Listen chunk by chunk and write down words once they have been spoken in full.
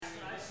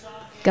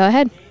Go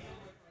ahead.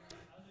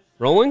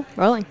 Rolling?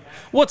 Rolling.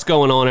 What's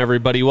going on,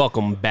 everybody?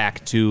 Welcome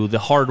back to the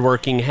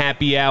Hardworking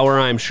Happy Hour.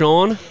 I'm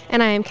Sean.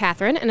 And I am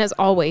Catherine, and as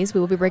always, we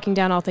will be breaking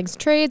down all things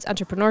trades,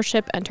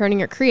 entrepreneurship, and turning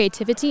your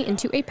creativity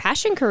into a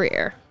passion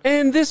career.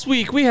 And this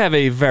week, we have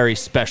a very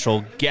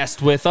special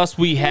guest with us.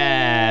 We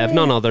have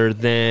none other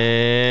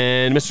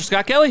than Mr.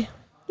 Scott Kelly.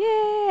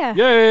 Yeah.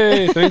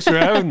 Yay! Thanks for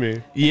having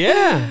me.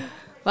 Yeah.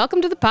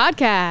 Welcome to the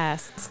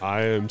podcast.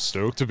 I am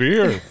stoked to be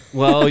here.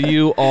 Well,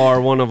 you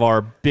are one of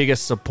our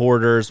biggest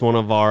supporters, one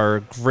of our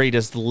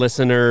greatest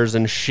listeners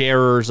and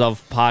sharers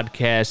of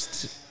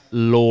podcast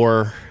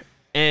lore.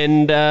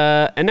 And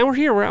now we're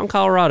here. We're out in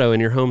Colorado,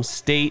 in your home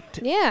state.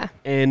 Yeah.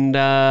 And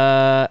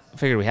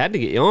figured we had to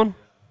get you on.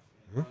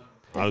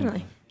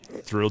 Definitely.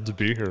 I'm thrilled to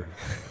be here.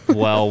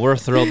 Well, we're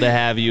thrilled to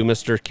have you,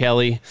 Mr.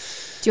 Kelly.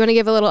 Do you want to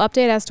give a little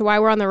update as to why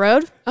we're on the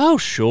road? Oh,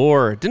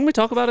 sure. Didn't we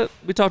talk about it?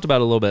 We talked about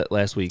it a little bit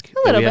last week. A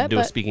little we had bit, to do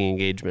a but- speaking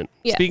engagement.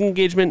 Yeah. Speaking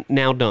engagement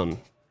now done.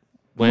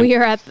 Went We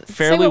are at the,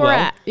 fairly say what we're well.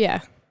 at.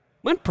 Yeah.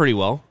 Went pretty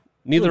well.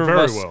 Neither Very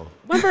of us well.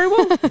 went very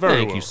well. Very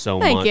Thank well. you so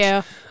Thank much.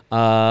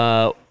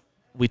 you.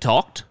 We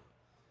talked.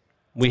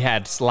 We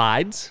had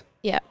slides.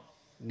 Yeah.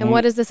 And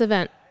what is this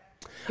event?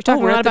 You're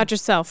talking we're a lot at the- about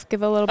yourself.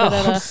 Give a little bit of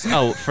a...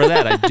 Oh, for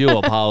that, I do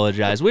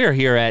apologize. We are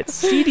here at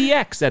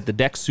CDX at the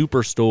Deck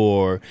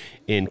Superstore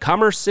in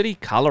Commerce City,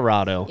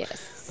 Colorado.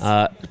 Yes.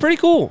 It's pretty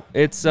cool.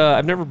 It's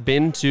I've never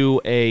been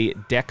to a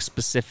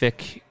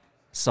deck-specific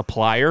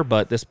supplier,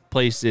 but this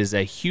place is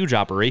a huge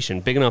operation,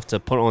 big enough to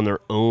put on their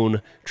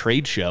own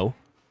trade show,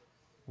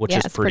 which Yeah,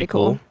 is it's pretty pretty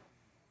cool.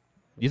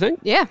 You think?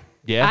 Yeah.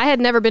 Yeah. I had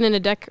never been in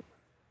a deck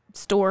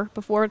store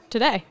before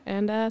today,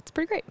 and it's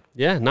pretty great.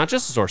 Yeah, not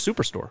just a store,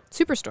 Superstore.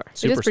 Superstore.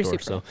 It is pretty Superstore,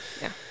 super. so.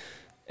 Yeah.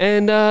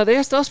 And they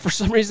asked us for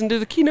some reason to do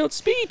the keynote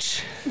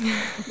speech.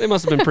 They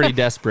must have been pretty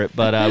desperate,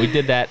 but we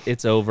did that.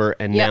 It's over,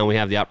 and Yep. now we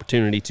have the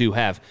opportunity to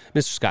have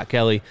Mr. Scott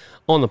Kelly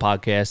on the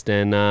podcast.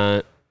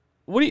 And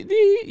what do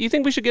you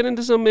think we should get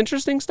into some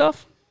interesting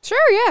stuff?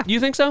 Sure, yeah.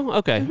 You think so?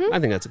 Okay, Mm-hmm. I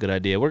think that's a good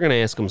idea. We're gonna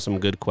ask him some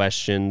good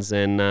questions,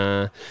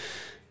 and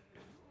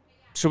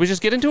should we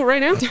just get into it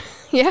right now?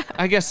 Yeah.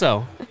 I guess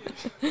so.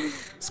 Better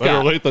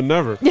Scott. late than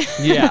never.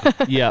 Yeah.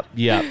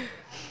 Yep.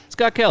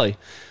 Scott Kelly.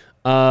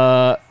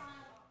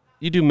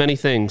 You do many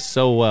things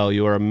so well.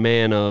 You are a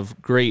man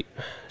of great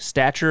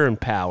stature and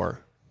power.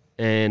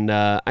 And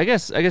I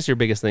guess your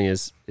biggest thing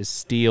is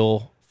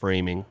steel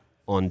framing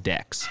on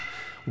decks.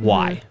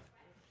 Why?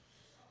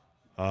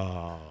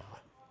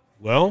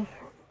 Well,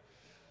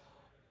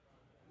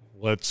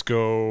 let's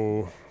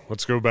go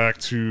back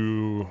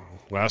to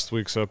last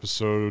week's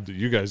episode that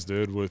you guys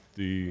did with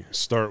the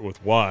start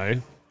with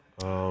why.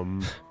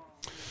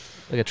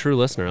 Like a true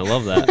listener. I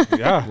love that.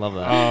 Yeah. Love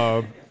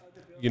that.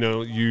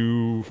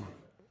 You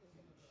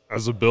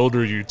as a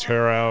builder, you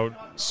tear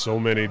out so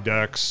many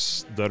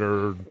decks that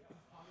are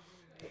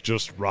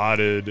just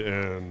rotted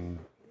and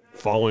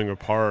falling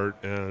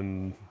apart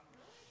and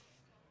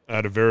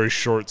at a very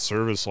short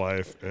service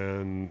life,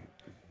 and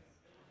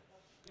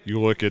you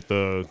look at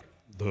the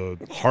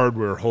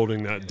hardware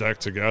holding that deck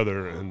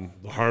together, and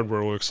the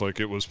hardware looks like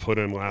it was put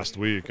in last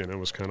week, and it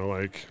was kind of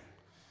like,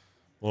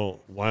 well,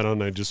 why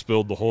don't I just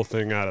build the whole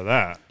thing out of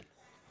that?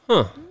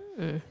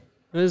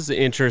 This is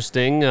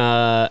interesting.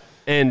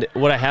 And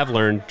what I have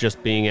learned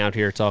just being out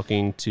here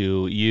talking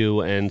to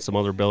you and some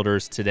other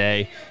builders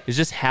today is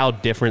just how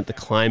different the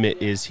climate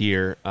is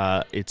here.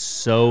 It's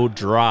so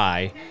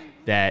dry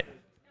that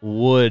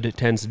wood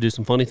tends to do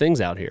some funny things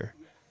out here.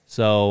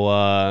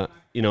 So,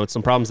 it's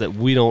some problems that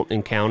we don't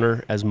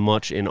encounter as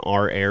much in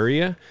our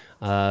area.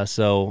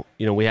 So,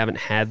 we haven't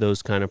had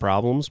those kind of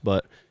problems,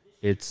 but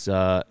it's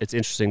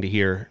interesting to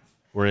hear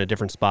we're in a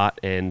different spot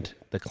and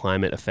the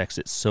climate affects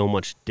it so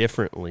much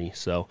differently.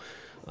 So,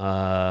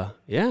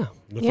 yeah.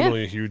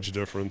 Definitely a huge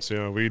difference.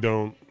 Yeah, we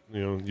don't,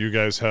 you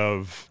guys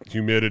have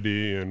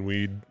humidity and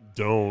we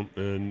don't.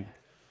 And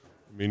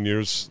I mean,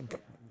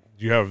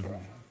 you have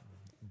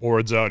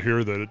boards out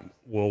here that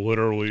will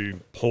literally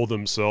pull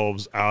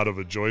themselves out of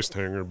a joist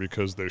hanger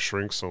because they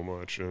shrink so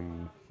much.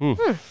 And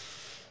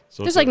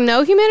so There's like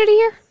no humidity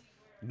here?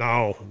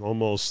 no,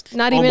 almost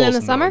Not even in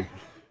almost the summer? none.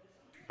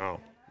 No.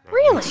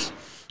 Really? It's-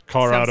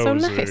 Colorado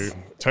Sounds so is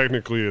nice.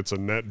 technically it's a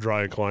net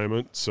dry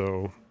climate,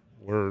 so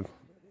we're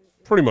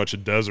pretty much a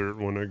desert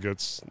when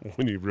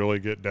you really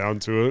get down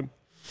to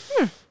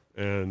it.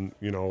 And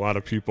a lot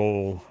of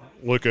people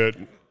look at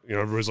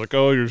everybody's like,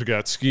 oh, you've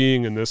got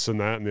skiing and this and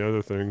that and the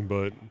other thing,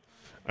 but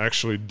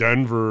actually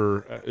Denver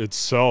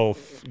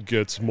itself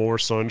gets more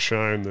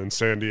sunshine than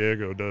San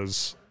Diego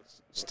does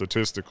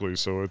statistically,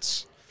 so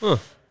it's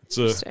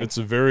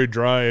a very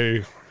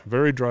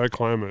dry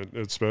climate,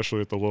 especially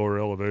at the lower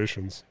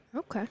elevations.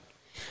 Okay.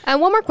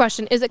 And one more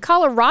question. Is it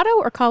Colorado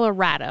or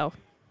Colorado?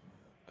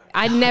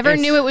 I never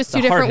knew it was two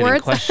The different hard-hitting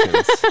words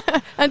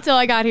questions. until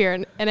I got here,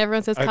 and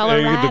everyone says I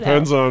Colorado. think it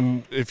depends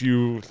on if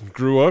you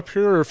grew up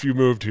here or if you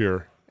moved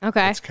here.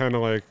 Okay. It's kind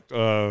of like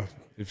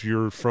if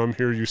you're from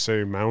here, you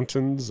say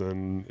mountains,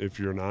 and if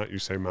you're not, you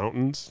say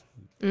mountains.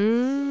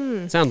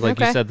 Sounds like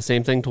you okay. said the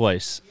same thing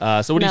twice. So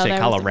what do you No, say,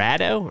 that wasn't-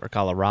 Colorado or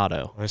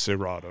Colorado? I say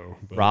Rado.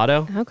 But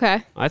Rado?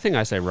 Okay. I think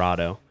I say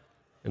Rado.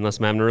 Unless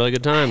I'm having a really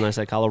good time, then I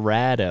say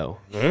Colorado.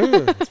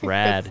 Yeah, It's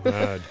rad.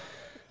 rad.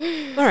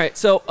 All right,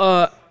 so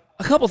a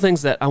couple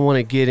things that I want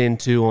to get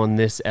into on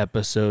this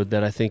episode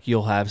that I think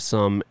you'll have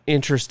some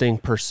interesting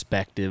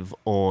perspective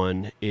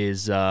on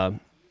is a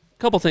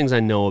couple things I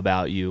know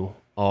about you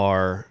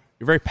are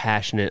you're very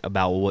passionate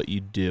about what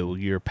you do.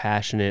 You're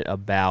passionate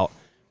about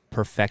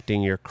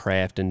perfecting your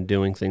craft and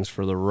doing things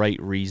for the right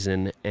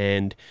reason,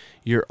 and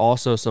you're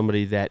also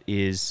somebody that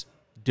is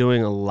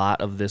doing a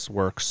lot of this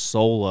work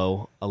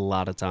solo a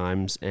lot of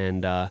times,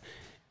 and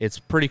it's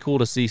pretty cool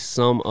to see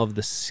some of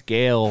the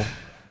scale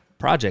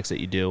projects that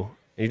you do.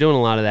 And you're doing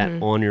a lot of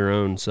that on your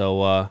own.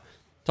 So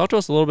talk to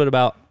us a little bit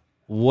about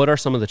what are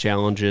some of the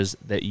challenges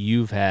that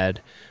you've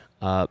had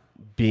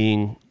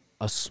being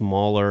a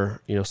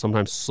smaller,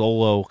 sometimes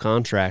solo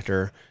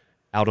contractor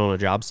out on a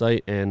job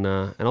site, and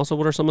also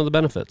what are some of the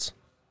benefits?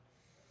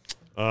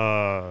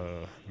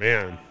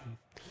 Man,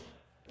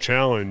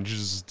 challenge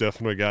is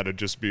definitely got to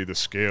just be the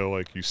scale,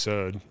 like you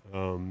said.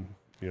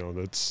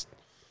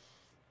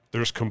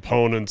 There's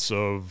components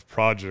of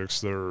projects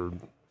that are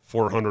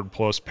 400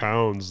 plus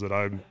pounds that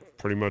I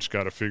pretty much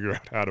got to figure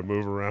out how to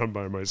move around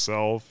by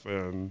myself,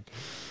 and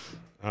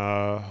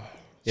Yeah,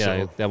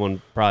 so, that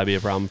wouldn't probably be a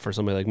problem for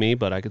somebody like me,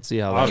 but I could see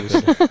how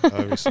that would.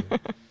 obviously.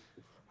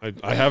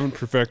 I haven't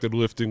perfected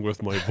lifting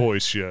with my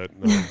voice yet.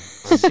 I'm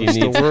You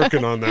still need-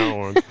 working on that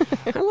one.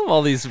 I love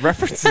all these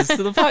references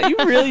to the pod. You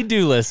really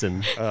do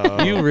listen.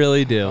 You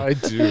really do. I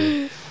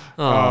do.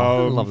 Oh,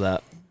 I Um, love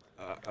that.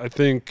 I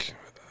think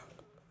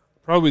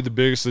probably the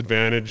biggest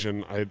advantage,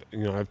 and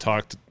I've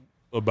talked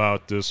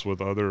about this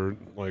with other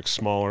like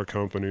smaller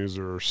companies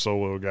or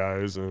solo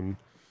guys, and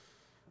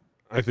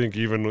I think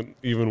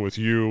even with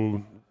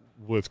you,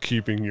 with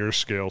keeping your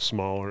scale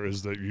smaller,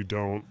 is that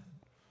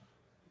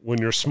when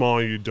you're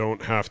small, you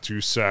don't have to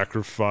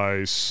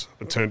sacrifice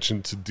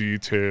attention to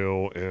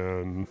detail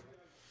and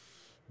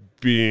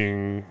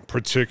being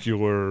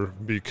particular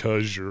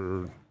because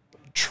you're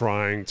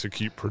trying to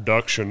keep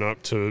production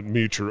up to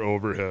meet your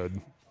overhead.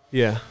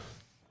 Yeah.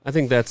 I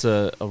think that's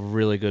a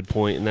really good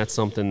point, and that's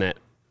something that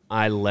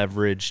I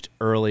leveraged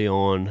early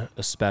on,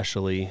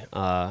 especially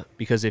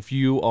because if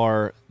you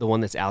are the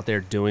one that's out there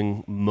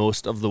doing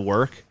most of the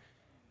work,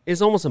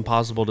 it's almost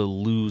impossible to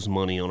lose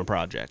money on a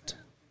project.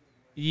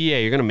 Yeah,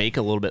 you're going to make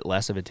a little bit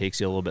less if it takes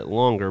you a little bit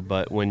longer,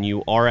 but when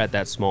you are at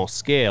that small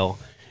scale,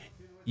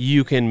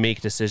 you can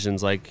make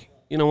decisions like,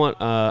 you know what,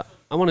 I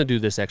want to do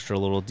this extra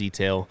little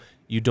detail.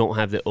 You don't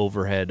have the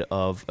overhead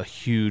of a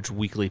huge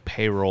weekly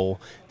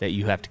payroll that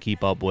you have to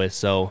keep up with.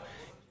 So,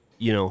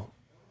 you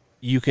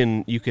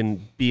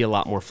can be a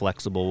lot more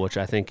flexible, which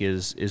I think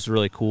is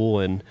really cool,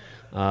 and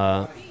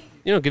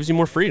gives you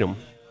more freedom.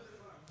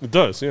 It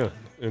does, yeah.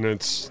 And I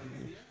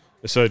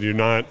said you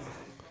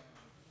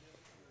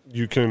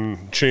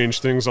can change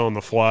things on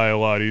the fly a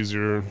lot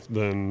easier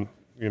than,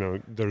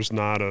 there's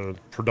not a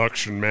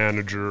production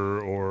manager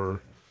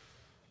or,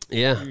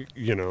 Yeah.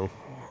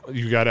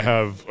 You got to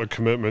have a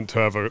commitment to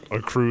have a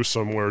crew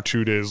somewhere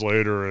 2 days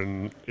later,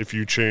 and if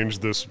you change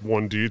this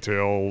one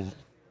detail,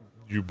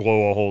 you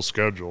blow a whole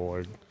schedule.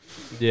 Like,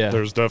 Yeah.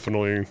 there's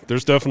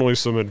definitely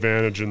some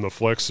advantage in the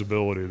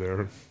flexibility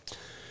there.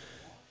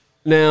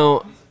 Now,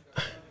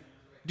 do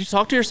you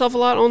talk to yourself a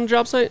lot on the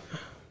job site?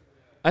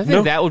 I think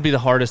No. that would be the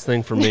hardest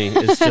thing for me.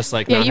 Is just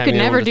like Yeah, not you having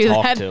could never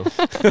anyone to do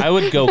talk to. I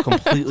would go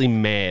completely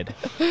mad.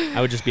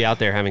 I would just be out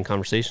there having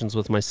conversations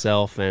with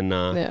myself and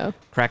Yeah.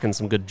 cracking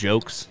some good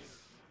jokes.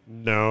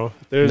 No,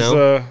 there's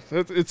No?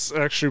 it's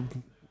actually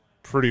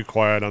pretty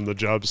quiet on the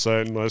job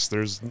site unless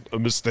there's a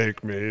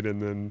mistake made, and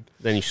then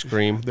Then you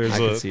scream. there's I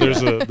can a see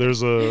there's that. a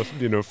there's a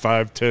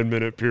 5-10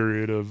 minute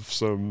period of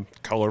some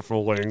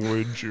colorful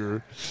language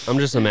or I'm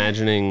just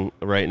imagining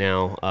right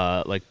now,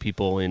 like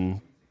people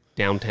in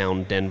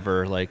downtown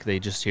Denver, like they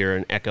just hear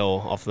an echo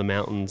off the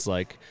mountains,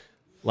 like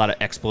a lot of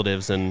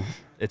expletives, and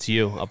it's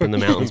you up in the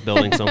mountains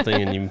building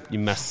something, and you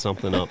messed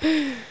something up.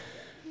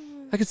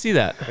 I could see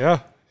that.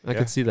 I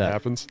could see that.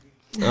 happens.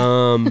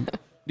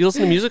 You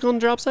listen to music on the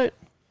job site?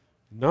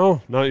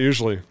 No, not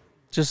usually.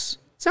 Just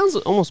sounds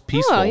almost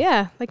peaceful. Oh,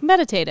 yeah. Like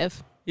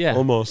meditative. Yeah.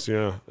 Almost,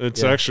 yeah.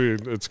 It's Yeah.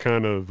 actually it's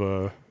kind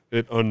of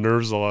it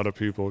unnerves a lot of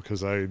people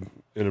because in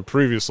a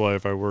previous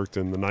life I worked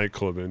in the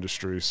nightclub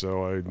industry,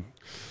 so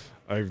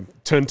I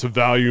tend to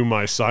value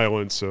my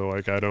silence. So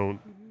like I don't.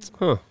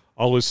 Huh.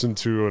 I'll listen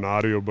to an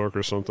audiobook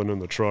or something in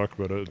the truck,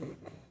 but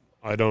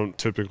I don't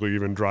typically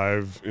even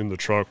drive in the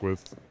truck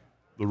with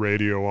the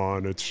radio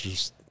on.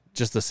 It's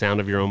Just the sound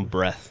of your own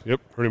breath.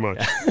 yep, pretty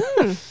much.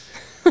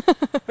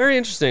 Very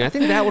interesting. I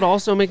think that would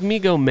also make me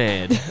go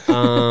mad.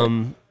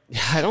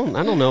 I don't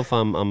know if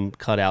I'm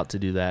cut out to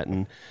do that.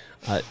 And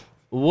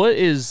what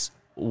is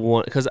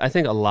one? Because I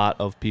think a lot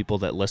of people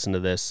that listen to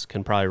this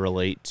can probably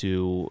relate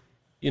to,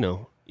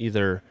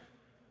 either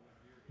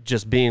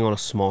just being on a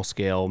small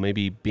scale,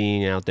 maybe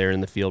being out there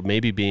in the field,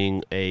 maybe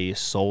being a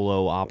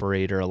solo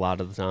operator a lot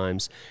of the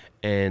times,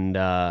 and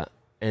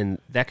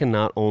that can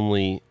not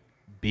only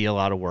be a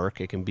lot of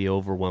work. It can be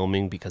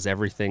overwhelming because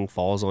everything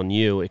falls on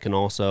you. It can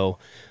also,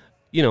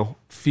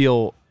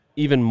 feel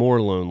even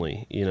more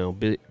lonely.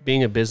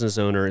 Being a business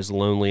owner is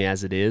lonely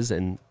as it is,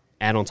 and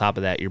add on top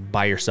of that, you're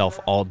by yourself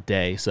all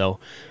day. So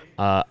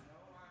I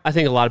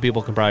think a lot of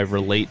people can probably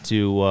relate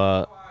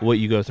to what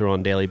you go through on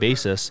a daily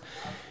basis.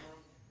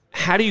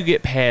 How do you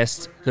get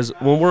past, because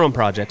when we're on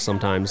projects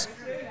sometimes,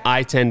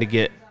 I tend to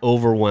get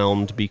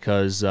overwhelmed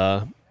because,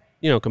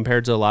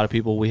 compared to a lot of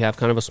people, we have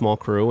kind of a small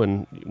crew,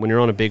 and when you're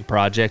on a big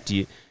project,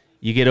 you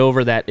get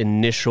over that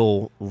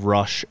initial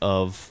rush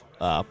of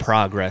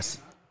progress,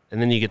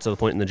 and then you get to the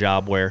point in the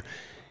job where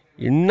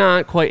you're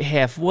not quite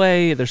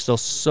halfway, there's still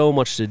so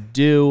much to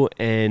do,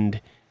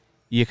 and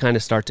you kind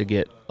of start to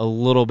get a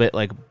little bit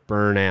like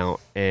burnout.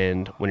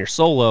 And when you're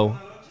solo,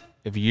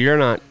 if you're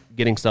not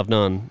getting stuff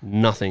done,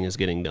 nothing is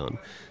getting done.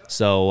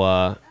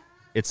 So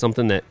it's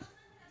something that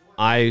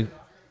I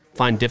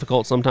find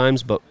difficult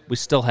sometimes, but we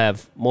still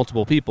have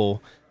multiple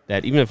people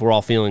that even if we're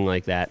all feeling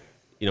like that,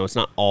 it's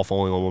not all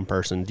falling on one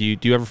person. Do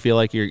you ever feel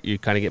like you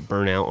kind of get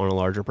burnt out on a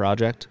larger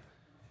project?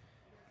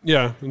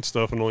 Yeah, it's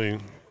definitely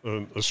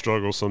a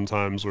struggle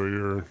sometimes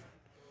where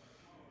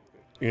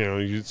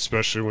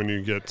especially when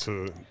you get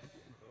to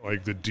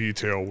like the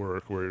detail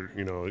work where,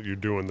 you're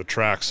doing the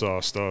track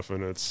saw stuff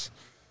and it's,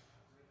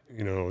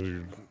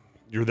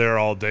 you're there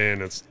all day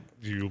and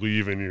you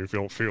leave and you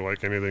don't feel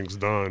like anything's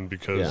done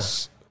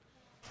because,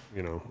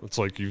 it's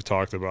like you've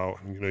talked about,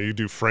 you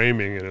do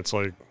framing and it's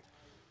like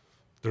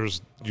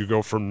you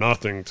go from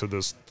nothing to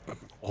this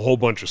a whole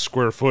bunch of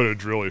square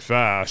footage really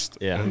fast.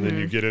 Yeah. And then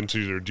you get into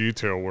your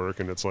detail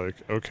work and it's like,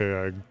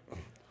 okay,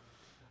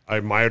 I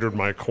mitered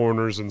my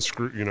corners and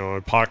I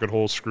pocket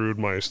hole screwed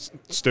my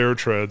stair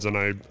treads and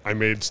I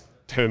made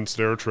 10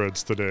 stair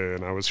treads today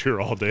and I was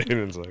here all day and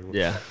it's like,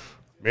 yeah,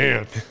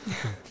 man.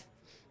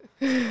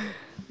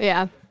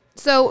 Yeah.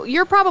 So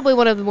you're probably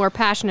one of the more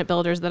passionate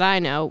builders that I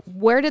know.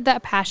 Where did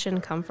that passion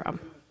come from?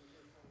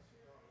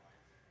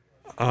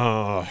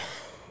 I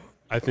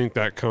think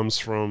that comes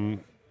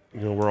from,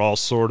 we're all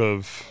sort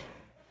of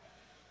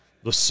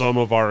the sum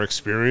of our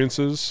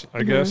experiences,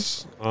 I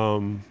guess.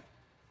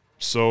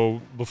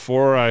 So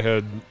before I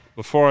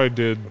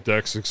did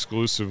decks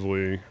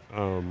exclusively,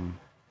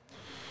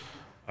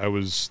 I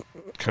was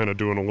kind of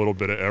doing a little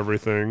bit of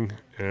everything,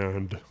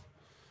 and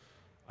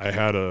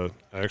I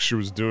actually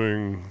was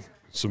doing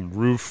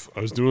I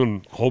was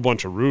doing a whole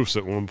bunch of roofs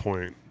at one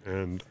point,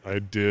 and I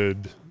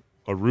did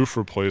a roof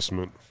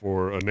replacement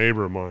for a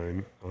neighbor of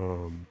mine,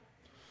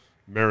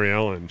 Mary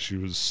Ellen. She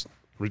was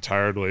a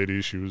retired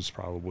lady. She was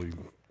probably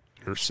in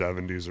her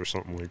 70s or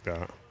something like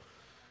that.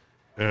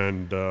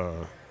 And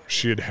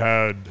she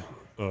had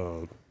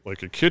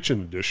like a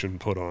kitchen addition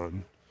put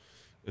on.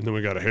 And then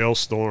we got a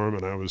hailstorm,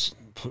 and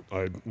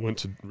I went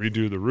to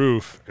redo the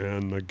roof,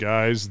 and the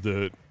guys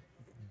that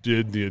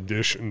did the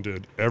addition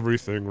did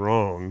everything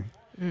wrong.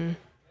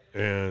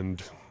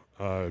 And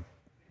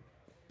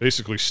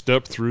basically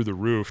stepped through the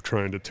roof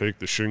trying to take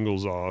the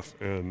shingles off,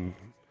 and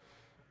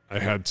I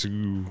had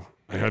to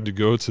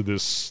go to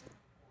this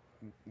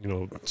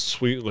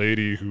sweet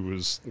lady who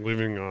was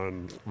living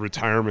on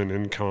retirement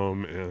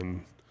income,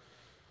 and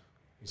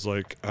it's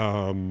like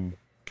I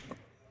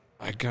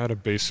gotta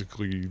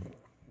basically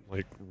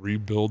like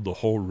rebuild the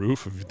whole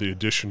roof of the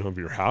addition of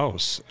your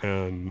house.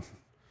 And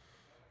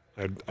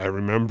I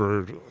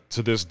remember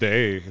to this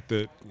day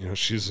that,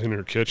 she's in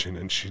her kitchen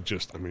and she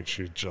just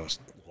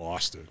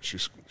lost it.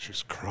 She's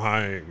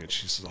crying and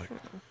she's like,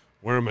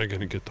 where am I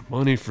going to get the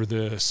money for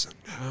this? And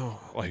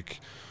now, like,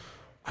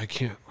 I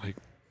can't, like,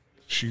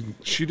 she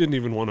didn't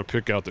even want to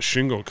pick out the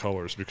shingle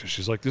colors because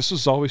she's like, this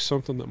is always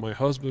something that my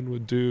husband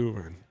would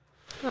do.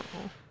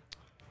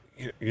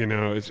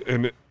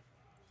 And,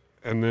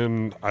 and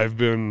then I've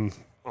been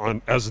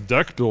as a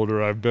deck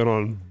builder, I've been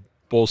on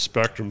both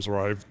spectrums where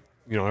I've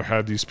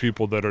had these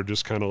people that are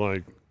just kind of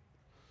like,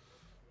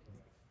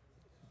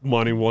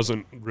 money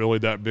wasn't really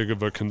that big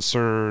of a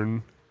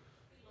concern.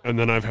 And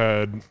then I've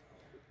had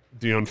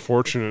the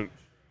unfortunate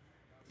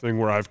thing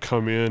where I've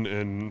come in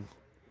and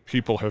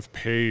people have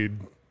paid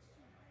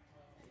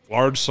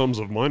large sums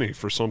of money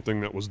for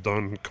something that was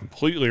done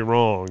completely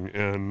wrong.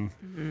 And,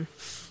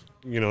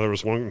 there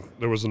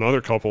was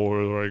another couple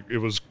where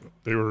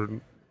they were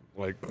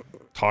like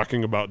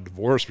talking about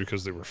divorce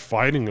because they were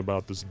fighting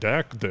about this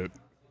deck that,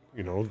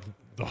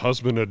 the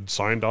husband had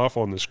signed off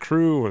on this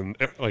crew, and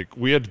like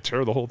we had to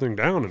tear the whole thing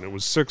down, and it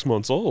was 6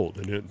 months old.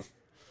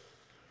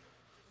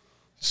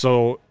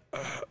 So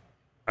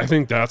I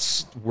think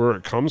that's where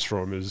it comes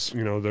from is,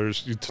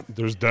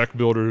 there's deck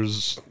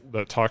builders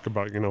that talk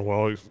about,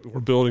 well, we're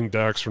building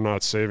decks, we're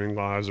not saving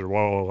lives or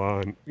blah, blah, blah.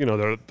 And,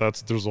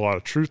 there's a lot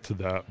of truth to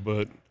that.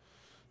 But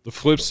the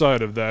flip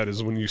side of that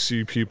is when you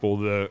see people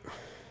that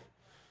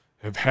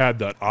have had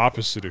that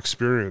opposite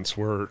experience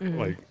where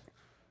like,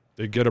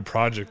 they get a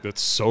project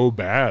that's so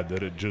bad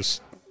that it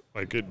just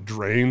like it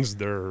drains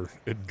them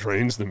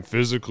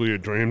physically,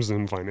 it drains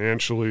them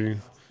financially.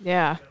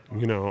 Yeah.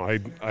 I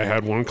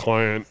had one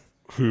client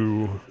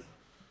who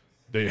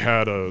they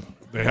had a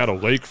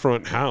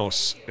lakefront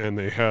house, and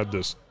they had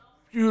this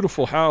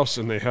beautiful house,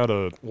 and they had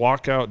a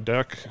walkout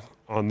deck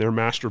on their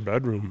master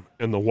bedroom,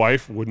 and the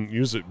wife wouldn't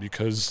use it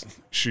because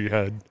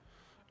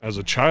as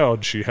a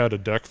child, she had a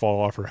deck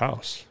fall off her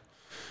house.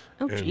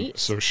 Oh, And geez.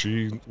 so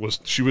she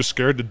was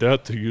scared to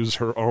death to use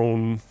her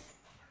own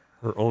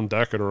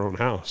deck at her own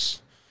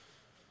house.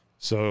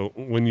 So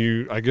when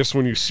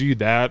you see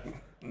that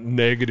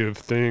negative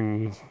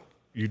thing,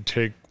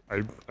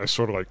 I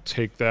sort of like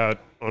take that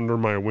under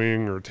my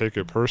wing or take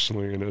it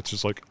personally, and it's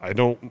just like I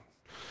don't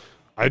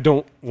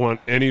want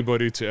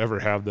anybody to ever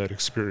have that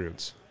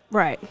experience.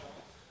 Right.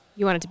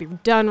 You want it to be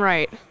done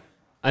right.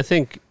 I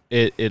think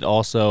it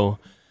also,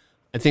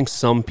 I think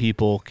some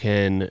people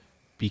can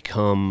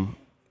become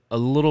a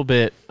little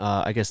bit,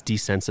 I guess,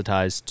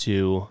 desensitized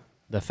to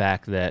the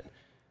fact that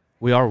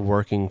we are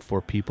working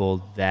for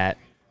people that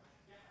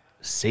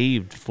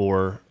saved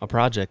for a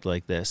project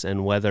like this.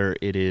 And whether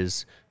it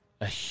is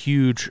a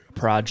huge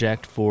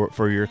project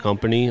for your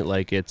company,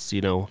 like it's,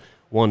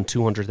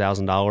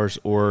 $200,000,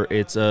 or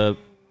it's a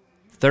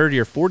 $30,000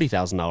 or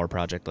 $40,000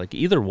 project, like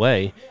either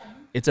way,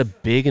 it's a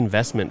big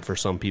investment for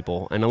some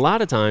people. And a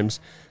lot of times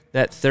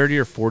that $30,000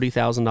 or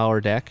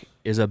 $40,000 deck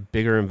is a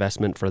bigger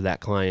investment for that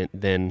client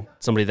than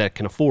somebody that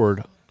can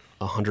afford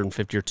a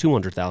 $150,000 or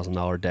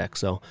 $200,000 deck.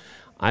 So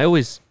I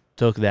always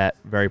took that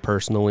very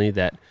personally,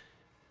 that,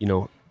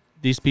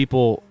 these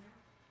people,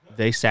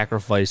 they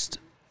sacrificed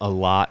a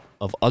lot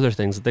of other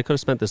things that they could have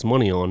spent this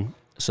money on.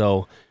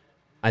 So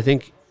I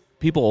think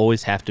people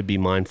always have to be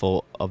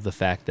mindful of the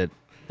fact that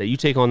you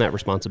take on that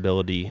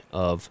responsibility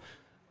of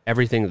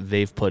everything that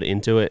they've put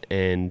into it,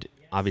 and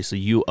obviously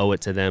you owe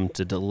it to them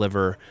to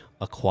deliver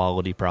a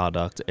quality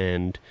product.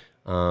 And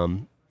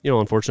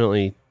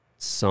unfortunately,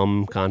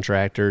 some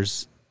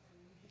contractors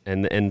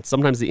and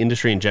sometimes the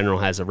industry in general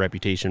has a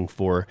reputation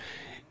for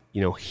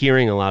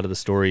hearing a lot of the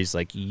stories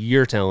like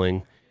you're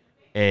telling,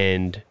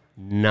 and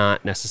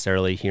not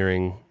necessarily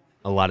hearing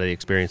a lot of the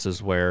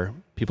experiences where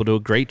people do a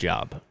great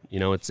job.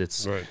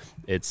 It's Right.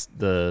 It's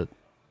the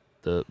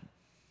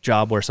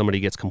job where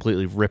somebody gets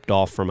completely ripped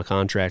off from a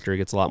contractor. It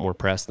gets a lot more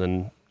press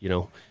than,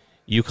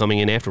 you coming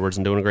in afterwards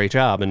and doing a great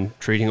job and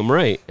treating them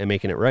right and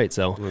making it right.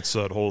 So It's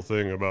that whole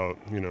thing about,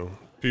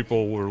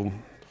 people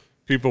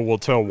will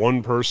tell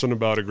one person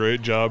about a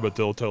great job, but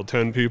they'll tell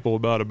 10 people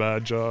about a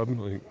bad job.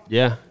 Like,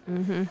 yeah.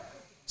 Mm-hmm.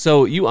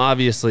 So you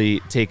obviously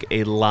take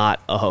a lot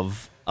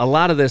of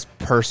this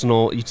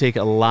personal. You take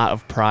a lot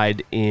of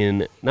pride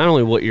in not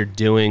only what you're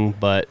doing,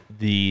 but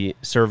the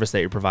service that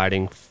you're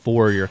providing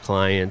for your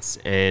clients.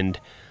 And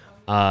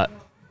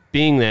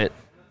being that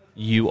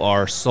you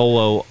are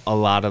solo a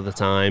lot of the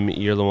time,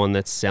 you're the one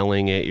that's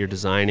selling it, you're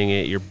designing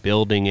it, you're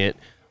building it.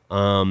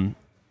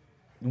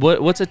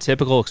 What's a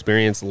typical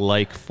experience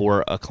like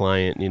for a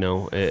client?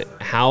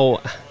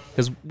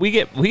 Because we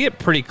get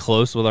pretty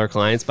close with our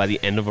clients by the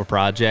end of a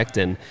project,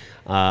 and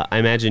I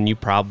imagine you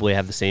probably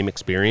have the same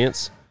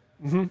experience.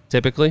 Mm-hmm.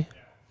 Typically.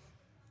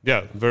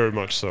 yeah, very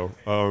much so.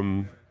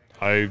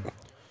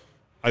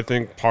 I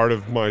think part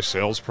of my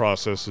sales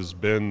process has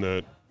been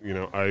that,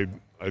 I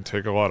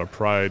take a lot of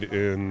pride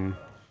in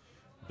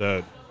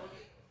that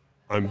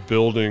I'm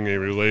building a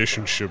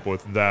relationship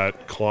with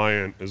that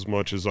client as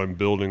much as I'm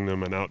building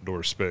them an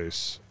outdoor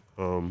space.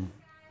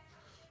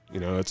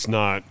 It's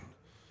not,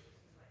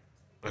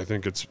 I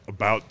think it's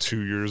about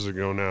 2 years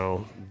ago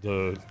now,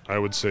 I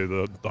would say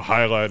the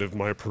highlight of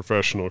my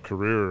professional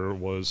career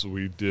was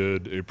we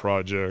did a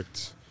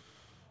project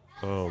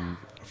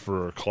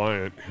for a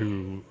client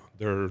who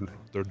their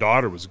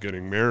daughter was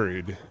getting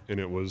married, and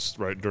it was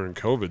right during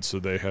COVID, so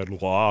they had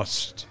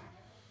lost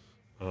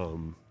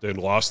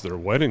their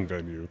wedding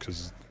venue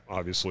because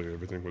obviously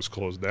everything was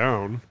closed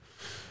down.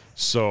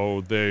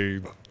 So they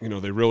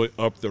really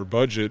upped their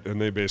budget, and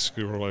they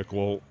basically were like,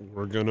 well,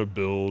 we're gonna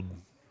build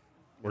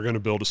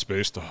a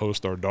space to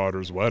host our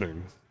daughter's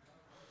wedding.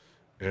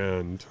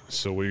 And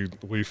so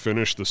we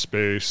finished the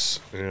space,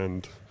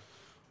 and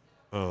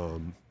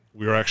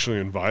we were actually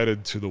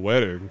invited to the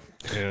wedding,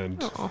 and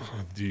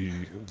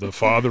the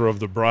father of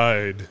the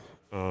bride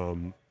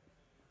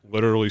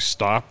literally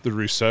stopped the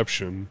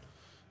reception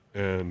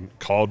and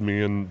called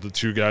me and the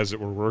two guys that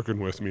were working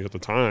with me at the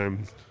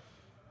time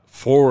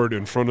forward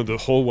in front of the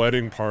whole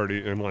wedding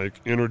party and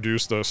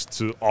introduced us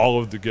to all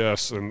of the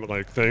guests and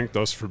thanked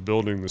us for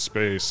building the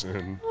space.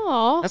 And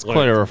Aww. That's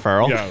quite a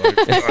referral. yeah,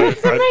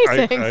 That's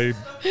amazing.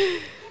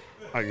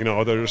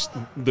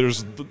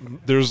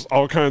 There's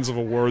all kinds of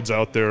awards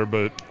out there,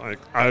 but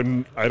I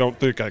don't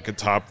think I could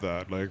top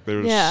that.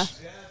 Yeah.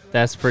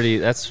 That's pretty.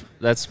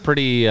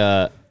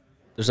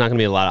 There's not going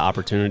to be a lot of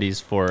opportunities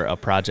for a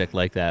project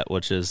like that,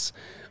 which is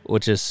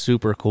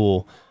super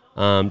cool.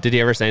 Did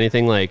he ever say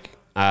anything like,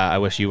 I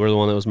wish you were the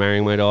one that was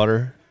marrying my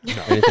daughter?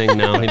 Anything?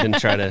 No, he didn't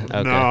try to.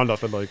 Okay. No,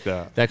 nothing like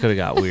that. That could have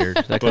got weird.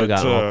 That could have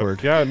gotten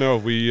awkward. Yeah, no,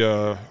 we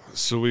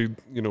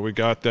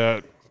got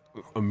that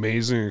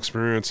amazing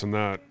experience and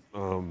that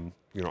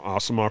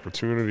awesome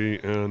opportunity,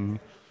 and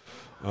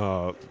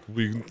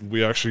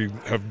we actually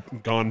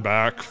have gone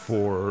back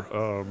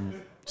for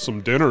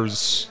some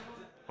dinners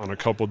on a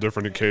couple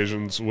different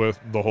occasions with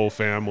the whole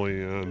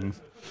family, and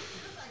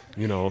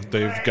you know,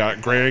 they've got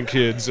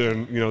grandkids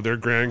and, you know, their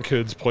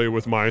grandkids play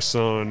with my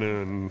son.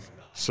 And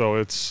so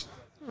it's,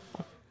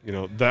 you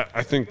know, that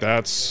I think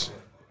that's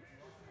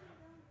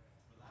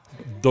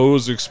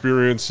those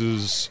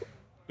experiences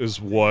is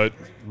what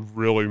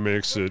really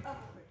makes it,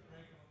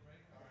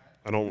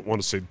 I don't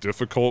want to say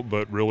difficult,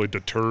 but really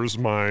deters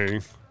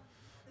my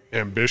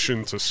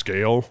ambition to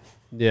scale,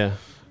 Yeah.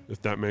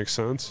 if that makes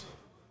sense.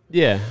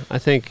 Yeah, I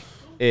think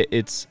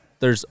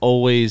there's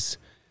always,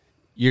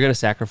 you're going to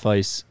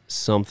sacrifice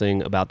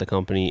something about the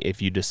company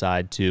if you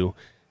decide to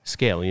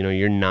scale. You know,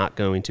 you're not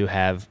going to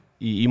have,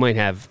 you might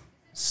have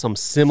some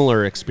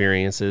similar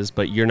experiences,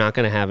 but you're not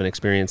going to have an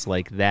experience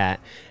like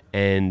that.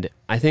 And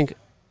I think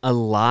a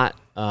lot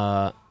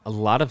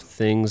of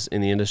things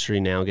in the industry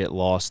now get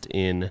lost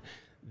in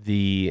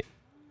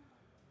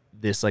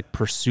this like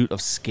pursuit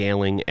of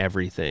scaling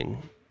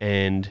everything.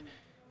 And,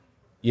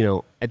 you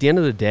know, at the end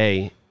of the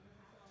day,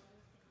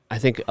 I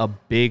think a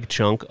big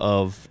chunk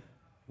of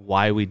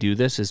why we do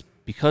this is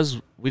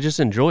because we just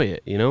enjoy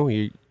it. You know,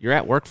 you're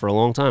at work for a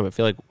long time. I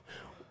feel like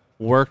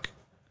work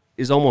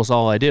is almost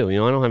all I do. You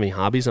know, I don't have any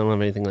hobbies. I don't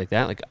have anything like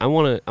that. Like I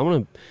want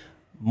to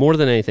more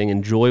than anything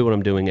enjoy what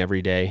I'm doing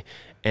every day.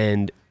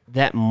 And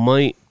that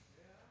might,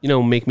 you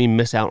know, make me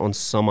miss out on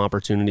some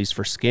opportunities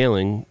for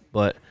scaling.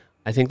 But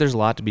I think there's a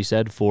lot to be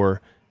said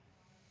for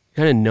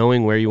kind of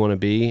knowing where you want to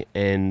be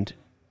and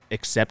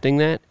accepting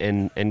that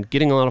and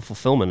getting a lot of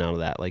fulfillment out of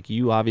that. Like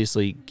you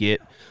obviously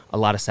get a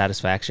lot of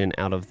satisfaction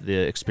out of the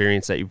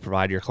experience that you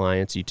provide your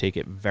clients. You take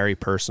it very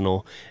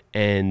personal.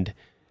 And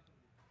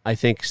I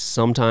think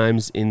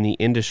sometimes in the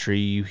industry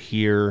you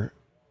hear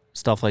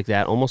stuff like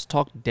that almost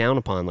talked down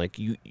upon, like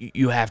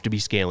you have to be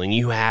scaling,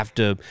 you have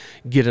to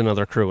get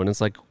another crew. And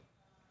it's like,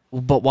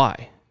 but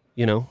why?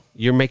 You know,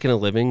 you're making a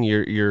living,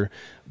 you're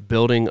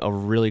building a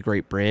really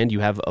great brand, you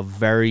have a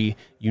very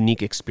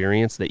unique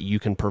experience that you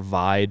can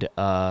provide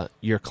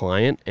your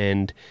client.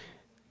 And,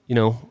 you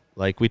know,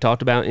 like we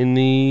talked about in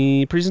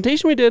the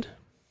presentation we did,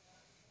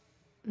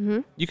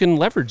 you can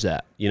leverage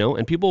that, you know,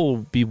 and people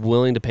will be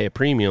willing to pay a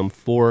premium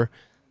for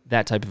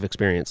that type of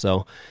experience.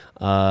 So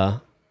I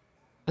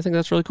think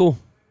that's really cool.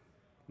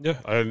 Yeah,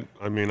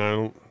 I mean,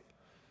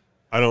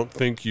 I don't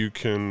think you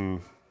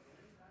can.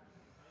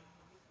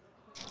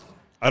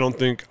 I don't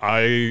think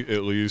I,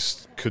 at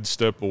least, could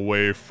step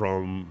away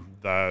from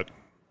that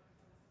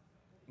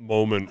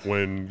moment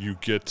when you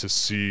get to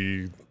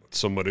see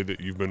somebody that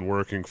you've been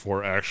working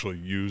for actually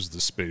use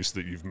the space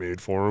that you've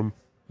made for them.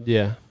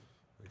 Yeah.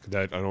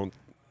 That I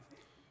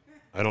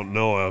don't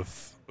know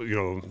of, you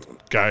know,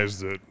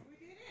 guys that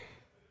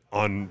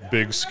on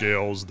big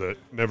scales that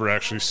never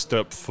actually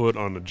step foot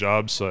on the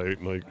job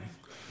site. Like,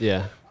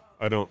 Yeah.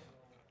 I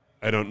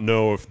don't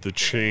know if the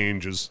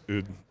change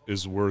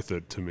is worth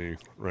it to me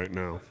right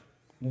now.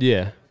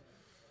 Yeah,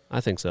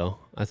 I think so.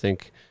 I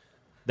think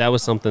that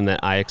was something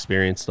that I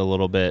experienced a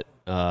little bit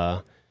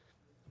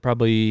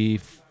probably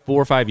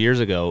 4 or 5 years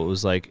ago. It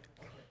was like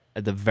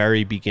at the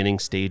very beginning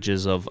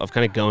stages of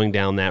kind of going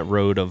down that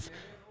road of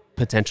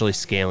potentially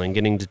scaling,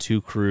 getting to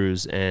 2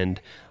 crews,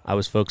 and I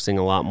was focusing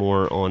a lot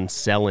more on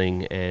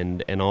selling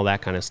and all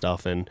that kind of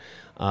stuff. And,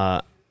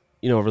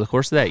 you know, over the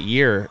course of that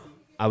year,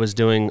 I was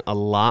doing a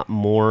lot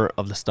more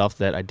of the stuff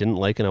that I didn't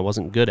like and I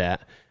wasn't good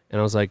at.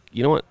 And I was like,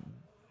 you know what?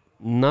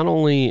 Not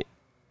only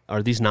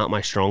are these not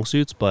my strong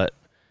suits, but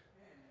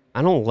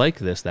I don't like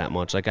this that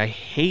much. Like, I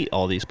hate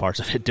all these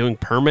parts of it, doing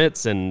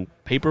permits and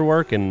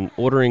paperwork and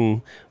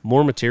ordering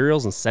more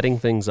materials and setting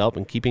things up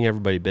and keeping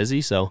everybody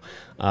busy. So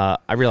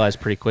I realized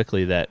pretty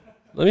quickly that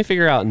let me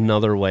figure out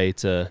another way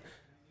to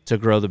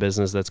grow the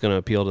business that's going to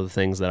appeal to the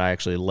things that I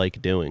actually like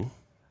doing.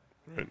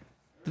 Right.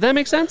 Did that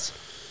make sense?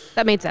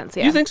 That made sense,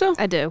 yeah. You think so?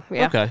 I do,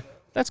 yeah. Okay,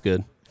 that's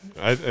good.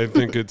 I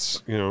think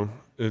it's, you know,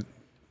 it's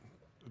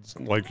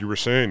like you were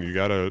saying, you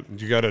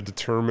gotta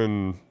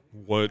determine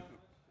what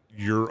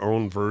your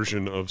own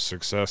version of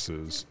success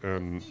is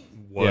and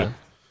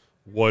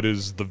what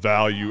is the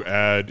value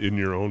add in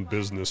your own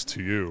business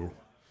to you.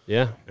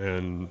 Yeah.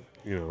 And,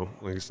 you know,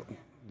 like I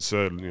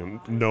said,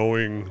 you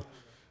know,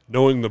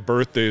 knowing the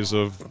birthdays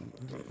of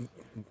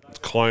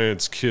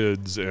clients'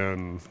 kids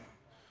and,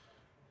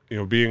 you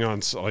know, being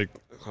on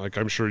like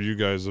I'm sure you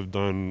guys have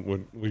done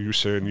when you're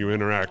saying you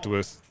interact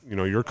with, you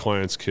know, your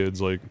clients'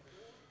 kids. Like,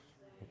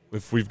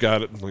 if we've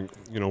got it, like,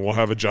 you know, we'll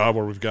have a job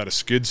where we've got a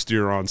skid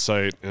steer on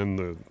site and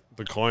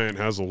the client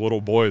has a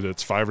little boy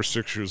that's 5 or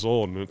 6 years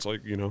old, and it's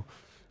like, you know,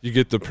 you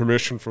get the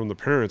permission from the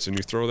parents and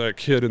you throw that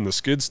kid in the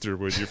skid steer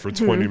with you for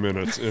 20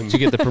 minutes. And Did you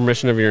get the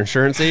permission of your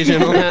insurance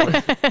agent on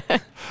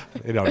that?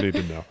 they don't need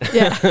to know.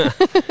 Yeah.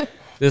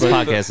 This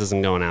podcast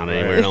isn't going out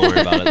anywhere. Right. Don't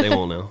worry about it. They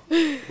won't know.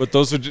 But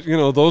those are, you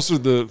know, those are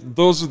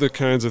the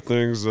kinds of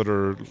things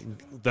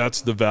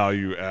that's the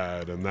value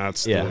add, and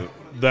that's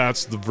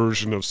the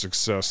version of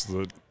success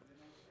that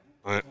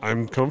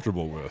I'm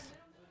comfortable with.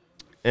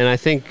 And I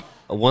think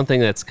one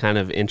thing that's kind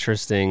of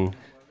interesting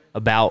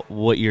about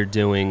what you're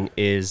doing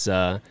is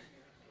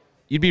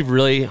you'd be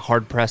really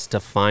hard pressed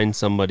to find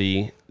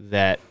somebody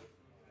that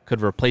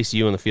could replace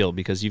you in the field,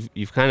 because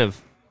you've kind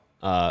of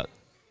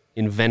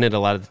invented a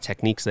lot of the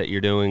techniques that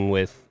you're doing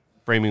with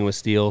framing with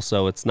steel.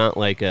 So it's not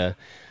like there's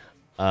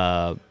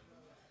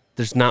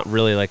not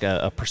really like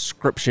a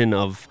prescription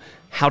of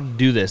how to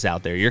do this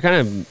out there. You're kind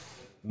of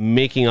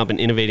making up and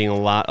innovating a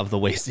lot of the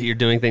ways that you're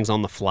doing things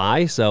on the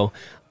fly. So,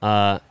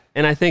 and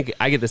I think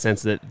I get the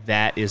sense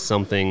that is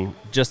something,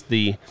 just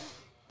the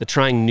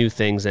trying new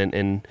things,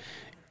 and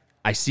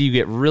I see you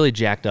get really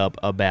jacked up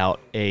about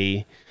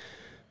a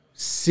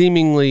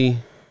seemingly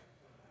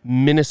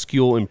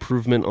minuscule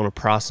improvement on a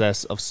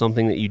process of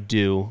something that you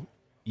do.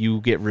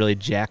 You get really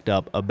jacked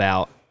up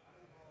about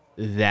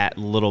that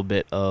little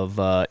bit of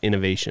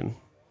innovation.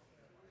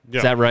 Yeah.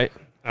 Is that right?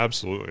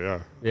 Absolutely,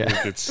 yeah. Yeah. I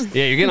think it's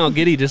Yeah, you're getting all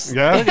giddy just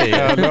yeah, look at you.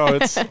 yeah, no,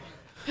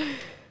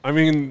 I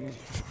mean,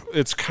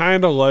 it's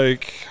kind of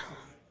like,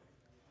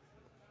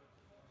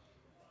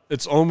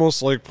 it's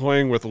almost like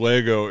playing with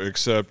Lego,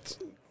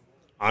 except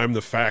I'm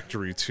the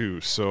factory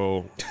too.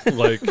 So,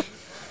 like,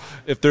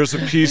 if there's a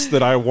piece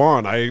that I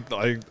want, I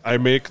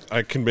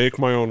can make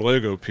my own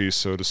Lego piece,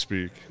 so to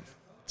speak.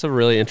 It's a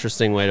really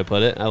interesting way to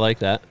put it. I like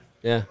that.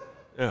 Yeah.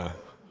 Yeah.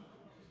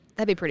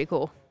 That'd be pretty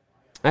cool.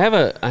 I have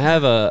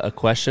a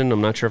question.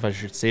 I'm not sure if I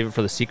should save it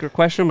for the secret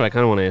question, but I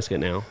kind of want to ask it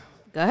now.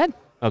 Go ahead.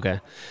 Okay.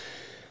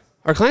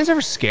 Are clients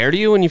ever scared of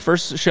you when you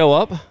first show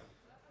up?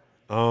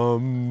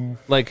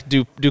 Like,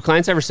 do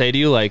clients ever say to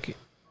you, like,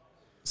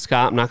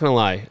 Scott, I'm not going to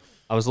lie,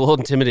 I was a little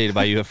intimidated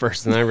by you at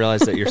first, and then I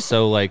realized that you're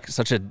so, like,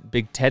 such a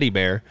big teddy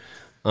bear.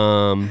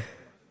 Anyone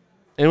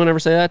ever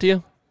say that to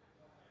you?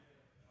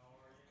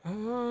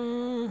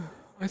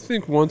 I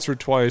think once or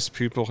twice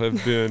people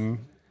have been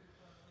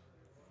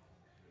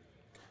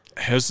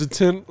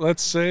hesitant,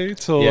 let's say,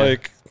 to Yeah.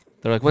 like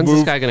They're like, when's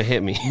this guy going to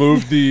hit me?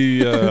 move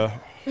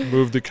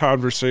the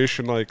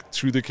conversation like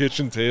to the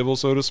kitchen table,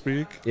 so to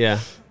speak. Yeah.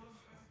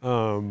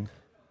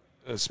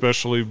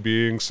 Especially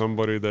being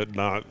somebody that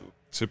not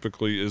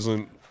typically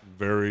isn't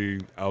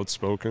very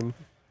outspoken.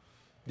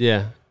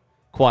 Yeah.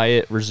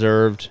 Quiet,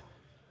 reserved,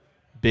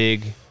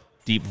 big,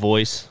 deep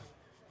voice.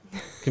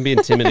 Can be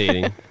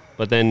intimidating.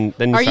 But then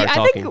you start I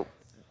talking. think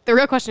the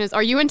real question is,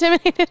 are you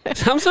intimidated?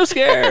 I'm so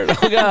scared.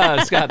 Oh,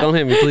 God. Scott, don't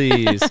hit me,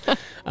 please.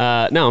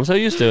 No, I'm so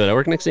used to it. I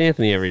work next to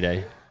Anthony every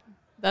day.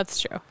 That's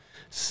true.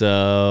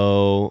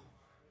 So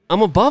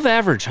I'm above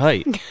average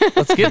height.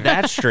 Let's get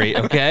that straight,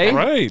 okay?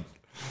 Right.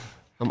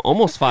 I'm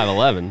almost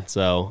 5'11",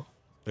 so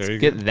There let's you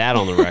get that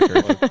on the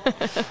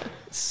record.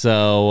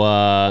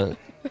 So,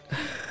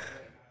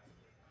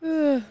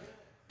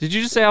 did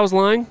you just say I was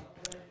lying?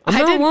 I'm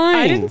not lying.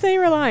 I didn't say you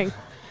were lying.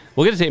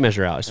 We'll get a tape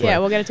measure out, I swear. Yeah,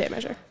 we'll get a tape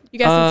measure. You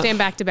guys can stand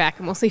back to back,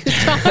 and we'll see who's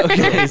talking.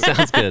 Okay,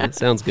 sounds good.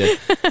 Sounds good.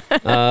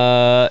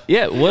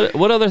 Yeah.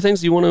 What other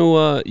things do you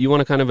want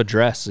to kind of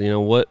address? You know,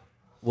 what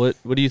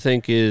do you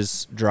think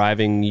is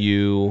driving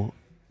you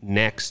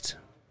next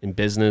in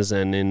business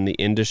and in the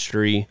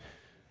industry?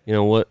 You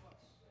know,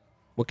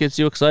 what gets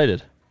you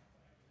excited?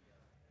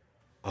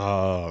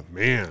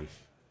 Man.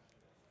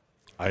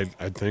 I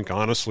think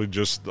honestly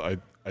just I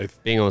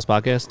Being on this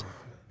podcast?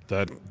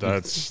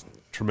 that's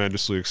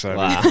tremendously exciting.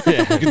 Wow.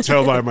 You can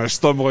tell by my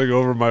stumbling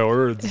over my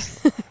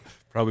words.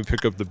 Probably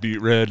pick up the beat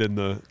red in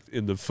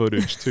the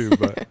footage too,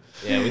 but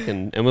Yeah, we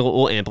can, and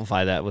we'll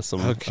amplify that with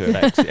some Okay.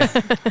 effects.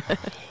 Yeah.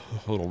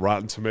 a little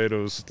Rotten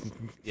Tomatoes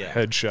Yeah.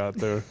 headshot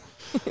there.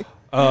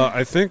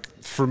 I think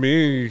for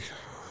me,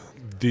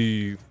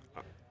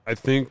 I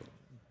think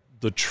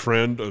the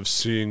trend of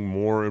seeing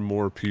more and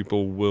more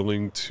people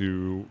willing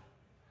to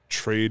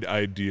trade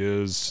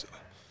ideas,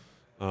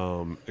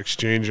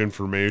 exchange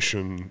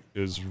information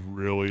is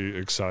really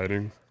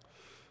exciting.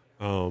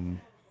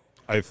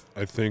 I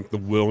think the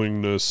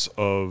willingness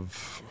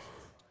of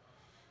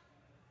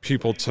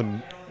people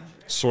to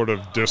sort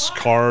of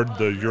discard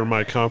the "you're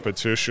my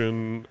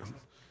competition"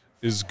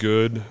 is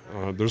good.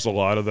 There's a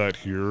lot of that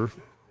here,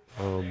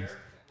 and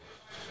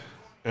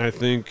I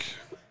think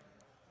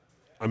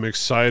I'm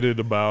excited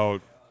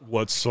about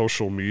what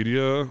social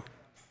media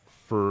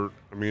I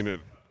mean, it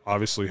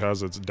obviously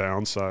has its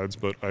downsides,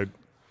 but I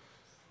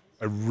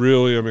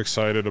really am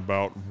excited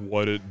about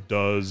what it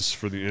does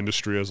for the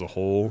industry as a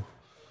whole.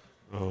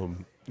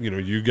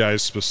 You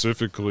guys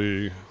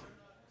specifically,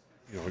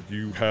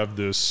 you have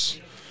this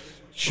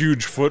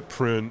huge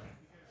footprint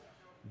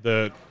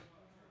that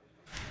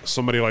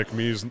somebody like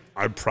me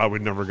I'm probably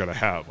never going to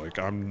have. Like,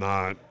 I'm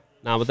not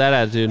Not with that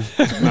attitude.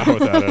 not with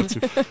that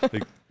attitude.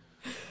 Like,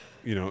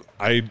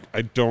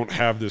 I don't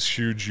have this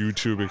huge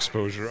YouTube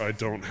exposure. I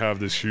don't have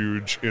this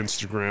huge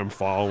Instagram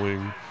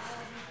following.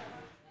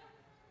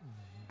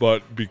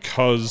 But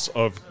because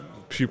of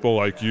people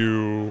like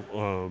you,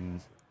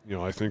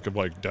 I think of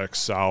like Deck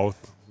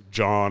South,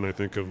 John, I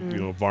think of,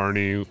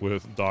 Varney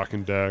with Dock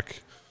and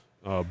Deck,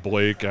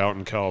 Blake out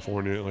in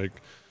California. Like,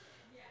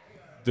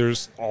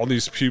 there's all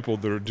these people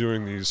that are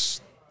doing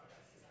these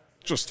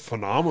just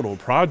phenomenal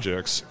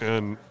projects,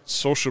 and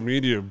social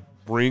media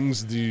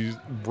brings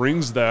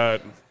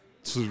that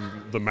to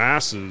the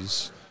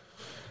masses.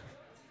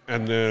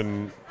 And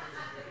then,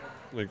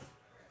 like,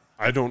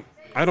 I don't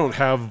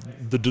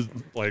have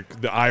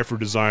the eye for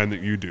design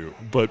that you do,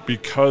 but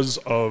because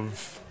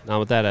of Not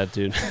with that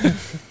attitude.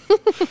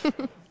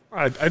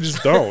 I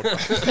just don't.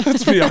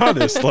 Let's be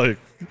honest. Like,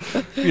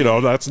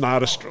 that's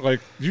not like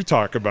you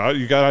talk about.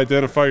 You got to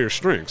identify your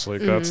strengths.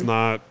 Like, that's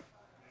not.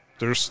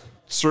 There's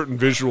certain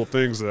visual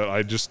things that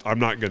I'm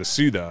not going to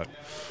see that.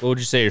 What would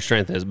you say your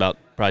strength is? About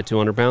probably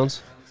 200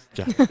 pounds?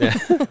 Yeah.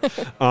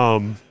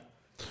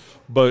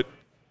 But,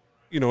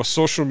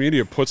 social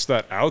media puts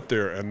that out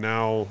there, and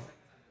now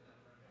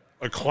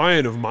a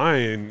client of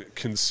mine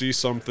can see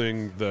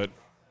something that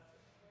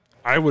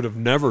I would have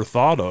never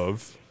thought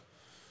of,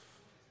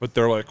 but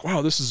they're like,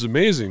 wow, this is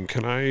amazing.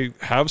 Can I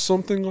have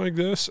something like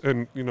this?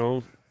 And,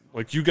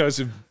 like you guys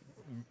have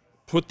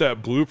put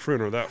that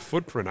blueprint or that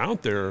footprint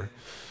out there,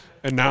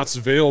 and now it's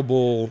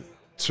available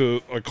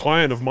to a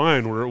client of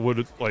mine where it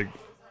would, like,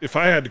 if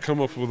I had to come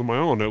up with my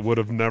own, it would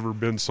have never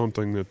been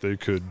something that they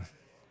could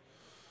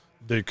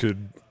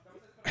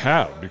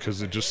have,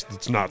 because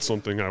it's not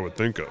something I would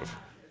think of.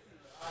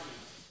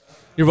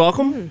 You're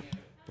welcome.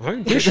 I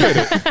appreciate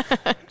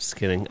it. Just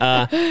kidding.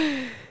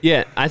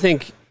 Yeah, I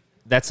think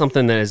that's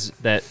something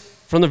that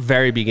from the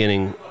very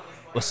beginning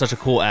was such a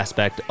cool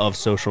aspect of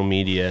social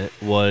media,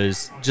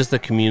 was just the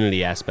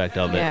community aspect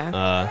of it.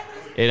 Yeah.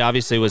 It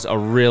obviously was a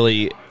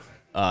really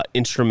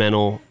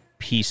instrumental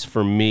piece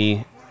for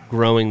me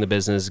growing the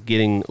business,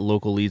 getting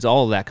local leads,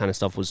 all of that kind of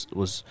stuff was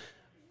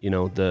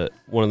the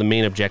one of the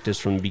main objectives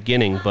from the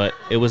beginning. But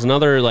it was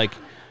another like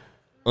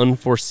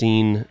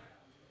unforeseen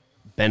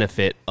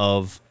benefit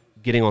of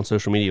getting on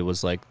social media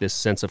was like this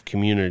sense of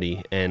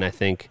community. And I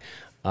think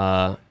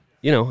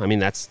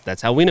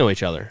that's how we know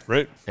each other.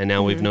 Right. And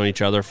now we've known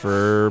each other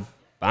for,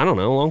 I don't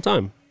know, a long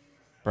time.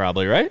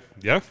 Probably, right?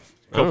 Yeah.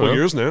 A couple of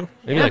years now.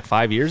 Maybe like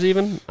 5 years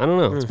even. I don't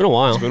know. It's been a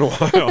while. It's been a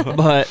while.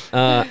 But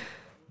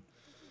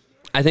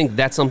I think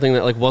that's something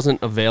that like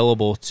wasn't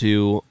available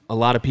to a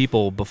lot of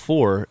people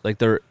before. Like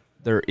there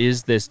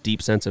is this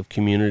deep sense of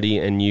community,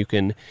 and you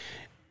can,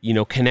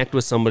 connect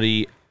with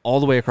somebody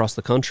all the way across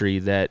the country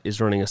that is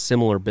running a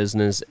similar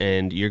business,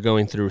 and you're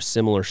going through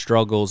similar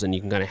struggles, and you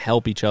can kind of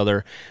help each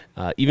other.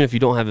 Even if you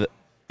don't have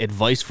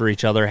advice for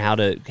each other how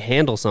to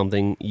handle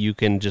something, you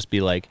can just be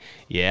like,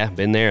 yeah,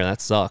 been there,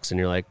 that sucks. And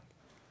you're like,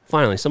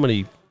 finally,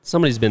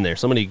 somebody's been there.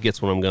 Somebody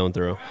gets what I'm going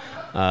through.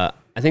 I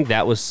think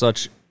that was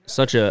such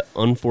a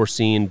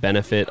unforeseen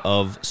benefit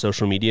of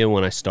social media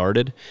when I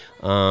started.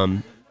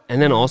 And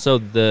then also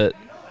the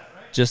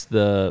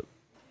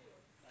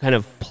kind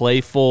of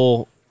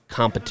playful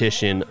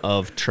competition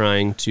of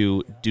trying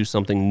to do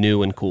something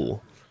new and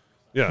cool.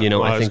 Yeah,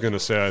 I was going to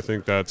say, I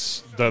think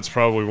that's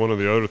probably one of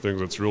the other things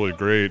that's really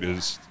great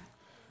is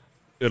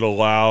it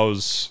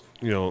allows,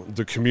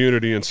 the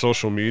community and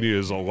social media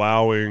is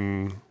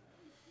allowing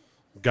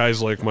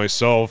guys like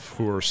myself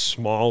who are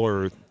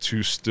smaller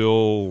to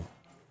still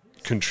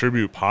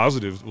contribute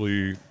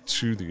positively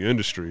to the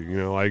industry.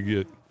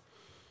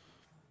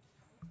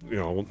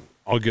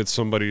 I'll get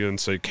somebody in,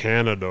 say,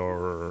 Canada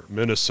or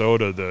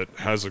Minnesota that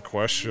has a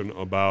question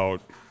about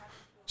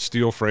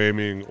steel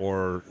framing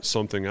or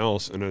something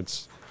else, and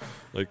it's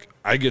like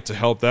I get to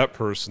help that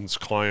person's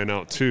client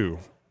out too.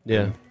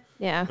 Yeah. And,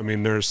 Yeah. I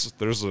mean,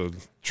 there's a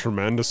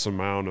tremendous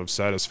amount of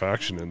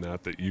satisfaction in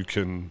that you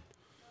can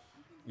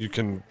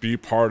be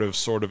part of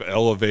sort of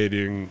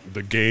elevating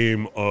the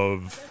game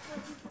of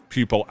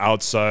people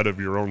outside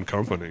of your own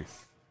company.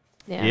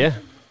 Yeah.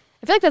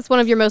 I feel like that's one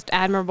of your most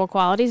admirable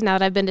qualities. Now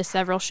that I've been to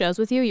several shows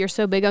with you, you're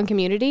so big on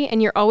community,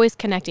 and you're always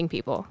connecting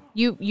people.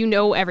 You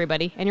know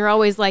everybody, and you're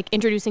always like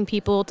introducing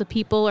people to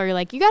people, or you're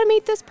like, you got to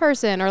meet this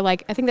person, or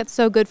like, I think that's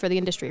so good for the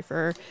industry,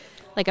 for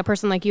like a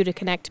person like you to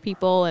connect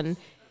people and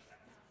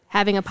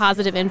having a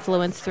positive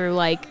influence through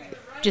like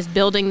just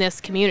building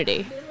this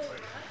community.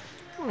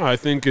 I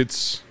think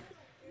it's,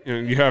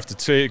 you have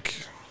to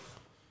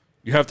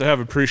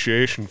have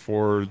appreciation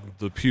for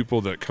the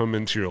people that come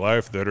into your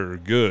life that are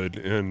good,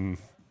 and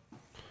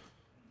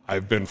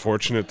I've been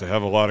fortunate to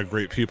have a lot of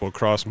great people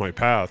cross my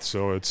path.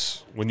 So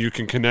it's when you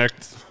can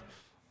connect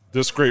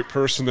this great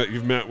person that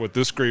you've met with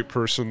this great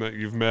person that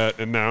you've met,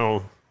 and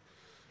now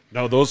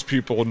those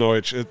people know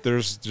each other.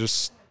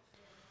 There's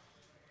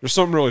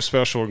something really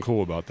special and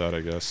cool about that, I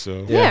guess.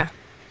 So Yeah.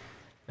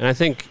 And I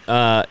think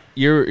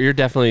you're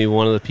definitely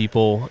one of the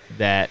people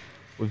that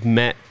we've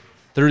met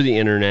through the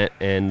internet,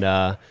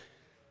 and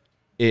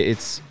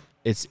it's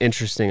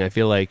interesting. I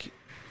feel like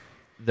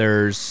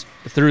there's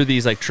through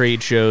these like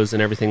trade shows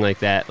and everything like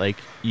that, like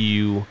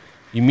you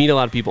meet a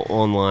lot of people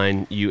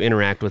online, you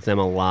interact with them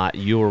a lot.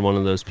 You are one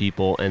of those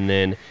people,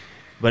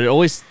 but it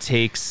always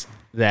takes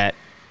that,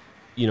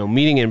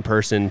 meeting in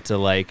person to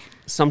like,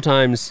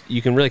 sometimes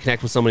you can really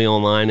connect with somebody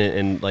online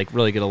and like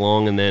really get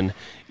along, and then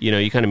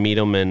you kind of meet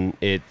them, and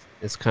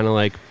it's kind of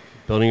like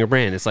building your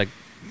brand. It's like,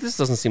 this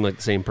doesn't seem like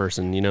the same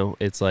person.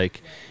 It's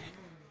like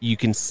you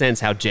can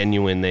sense how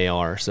genuine they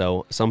are.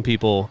 So some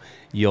people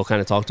you'll kind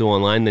of talk to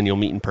online, then you'll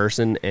meet in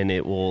person, and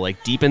it will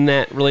like deepen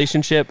that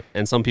relationship.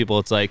 And some people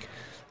it's like,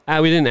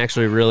 we didn't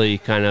actually really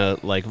kind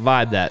of like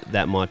vibe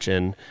that much.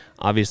 And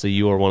obviously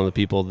you are one of the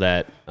people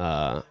that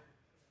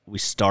we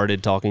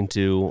started talking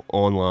to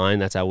online.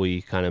 That's how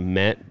we kind of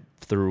met,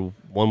 through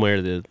one way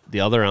or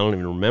the other. I don't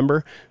even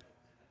remember.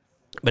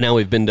 But now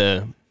we've been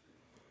to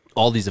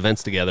all these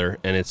events together,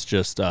 and it's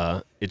just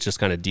kind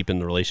of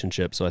deepened the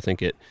relationship. So I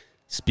think it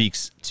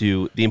speaks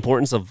to the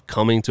importance of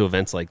coming to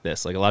events like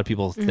this. Like a lot of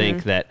people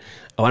think that,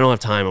 oh, I don't have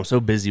time, I'm so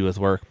busy with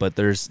work, but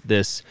there's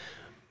this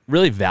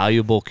really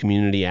valuable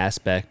community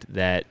aspect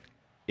that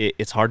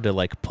it's hard to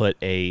like put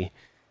a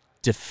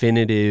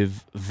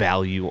definitive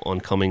value on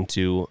coming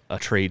to a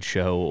trade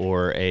show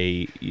or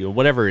a, you know,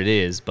 whatever it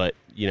is, but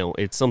you know,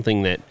 it's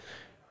something that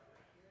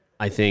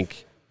I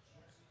think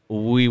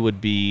we would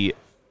be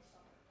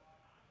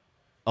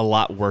a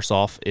lot worse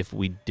off if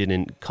we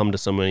didn't come to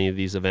so many of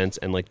these events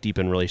and like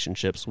deepen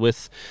relationships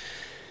with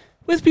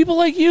people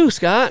like you,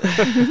 Scott.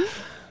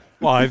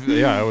 Well,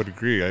 I would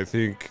agree. I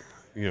think,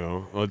 you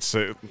know, let's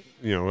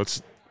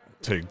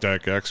take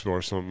Deck Expo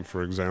or something,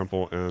 for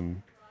example.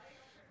 And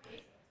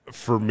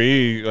for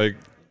me, like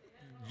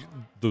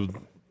the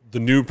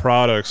new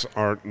products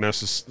aren't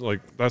necessarily,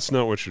 like, that's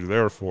not what you're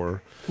there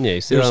for. Yeah,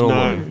 you see that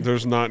online.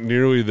 There's not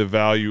nearly the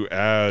value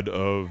add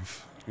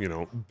of, you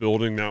know,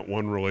 building that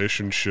one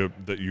relationship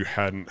that you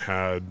hadn't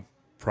had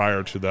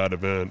prior to that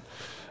event.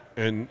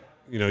 And,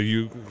 you know,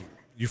 you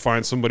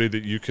find somebody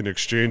that you can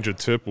exchange a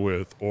tip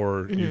with,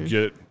 or you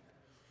get,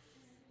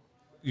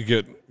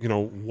 you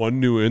know, one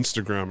new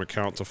Instagram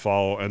account to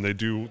follow, and they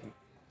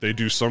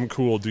do some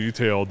cool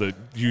detail that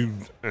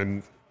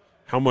and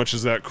how much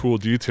is that cool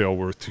detail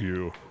worth to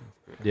you?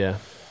 Yeah.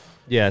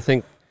 Yeah, I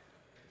think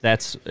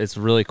it's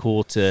really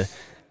cool to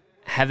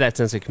have that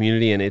sense of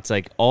community, and it's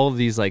like all of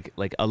these like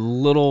a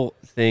little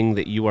thing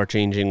that you are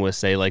changing with,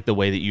 say, like the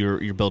way that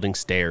you're building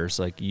stairs.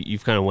 Like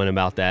you've kind of went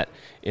about that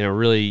in a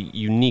really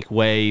unique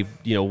way,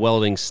 you know,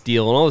 welding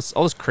steel and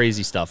all this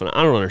crazy stuff, and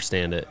I don't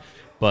understand it.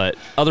 But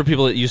other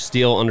people that use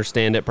steel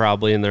understand it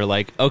probably, and they're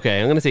like, okay,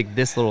 I'm going to take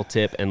this little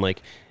tip, and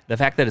like the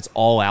fact that it's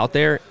all out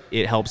there,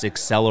 it helps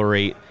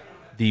accelerate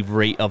the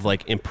rate of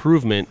like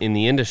improvement in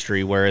the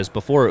industry. Whereas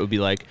before it would be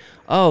like,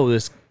 oh,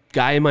 this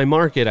guy in my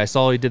market, I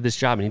saw he did this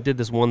job and he did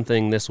this one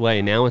thing this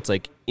way. Now it's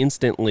like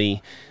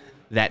instantly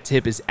that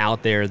tip is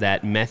out there,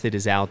 that method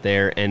is out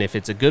there, and if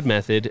it's a good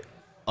method,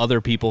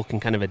 other people can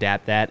kind of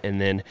adapt that, and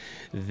then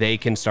they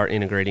can start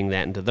integrating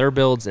that into their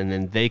builds, and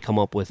then they come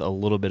up with a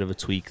little bit of a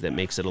tweak that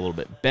makes it a little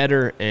bit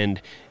better,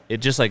 and it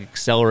just like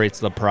accelerates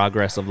the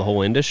progress of the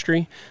whole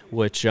industry,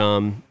 which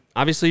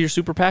obviously you're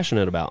super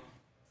passionate about.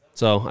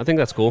 So I think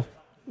that's cool.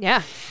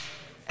 Yeah.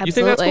 Absolutely. You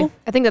think that's cool?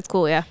 I think that's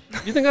cool, yeah.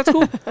 You think that's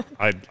cool?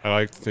 I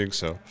like to think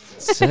so.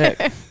 Sick.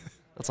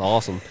 That's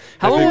awesome.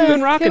 How long have we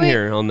been rocking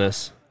here on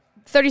this?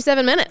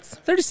 37 minutes.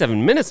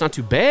 37 minutes, not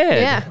too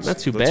bad. Yeah. Not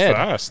too That's bad.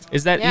 fast.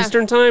 Is that Yeah.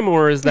 Eastern time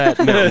or is that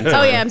Mountain time?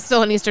 Oh, yeah, I'm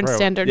still in Eastern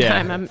Standard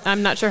Yeah. Time.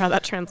 I'm not sure how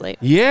that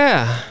translates.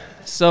 Yeah.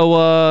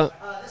 So,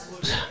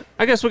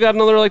 I guess we got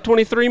another like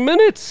 23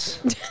 minutes.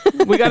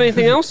 We got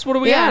anything else? What do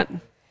we Yeah. got?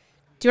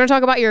 Do you want to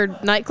talk about your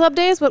nightclub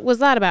days? What was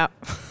that about?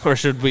 Or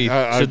should we?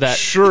 I'm should that?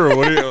 sure.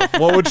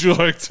 What would you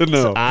like to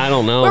know? I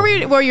don't know.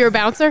 Were you a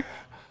bouncer?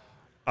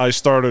 I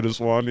started as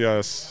one,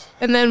 yes.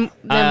 And then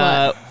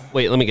what?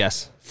 Wait, let me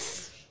guess.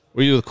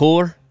 Were you the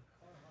cooler?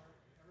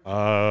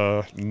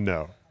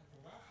 No.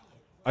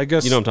 I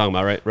guess You know what I'm talking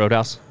about, right?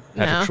 Roadhouse?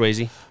 Patrick No.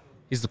 Swayze?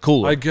 He's the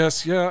cooler. I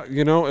guess, yeah.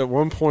 You know, at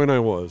one point I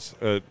was.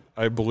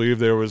 I believe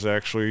there was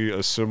actually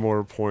a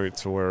similar point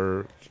to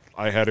where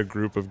I had a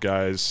group of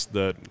guys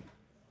that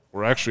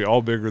were actually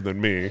all bigger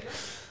than me,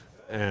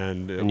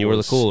 and you were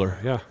the cooler.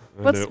 Yeah.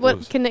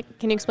 and Can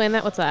you explain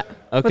that? What's that?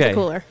 Okay. What's a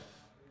cooler?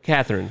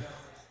 Catherine,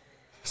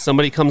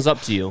 somebody comes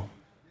up to you,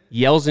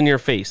 yells in your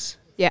face,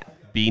 Yeah.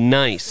 be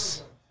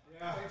nice.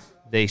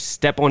 They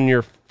step on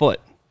your foot.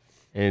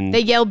 And They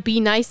yell "Be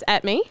nice"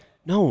 at me?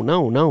 No.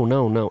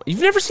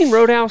 You've never seen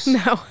Roadhouse?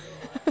 No. All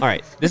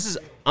right.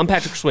 I'm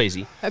Patrick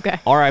Swayze. Okay.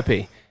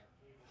 R.I.P.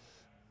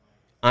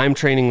 I'm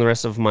training the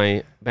rest of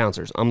my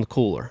bouncers. I'm the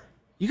cooler.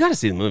 You got to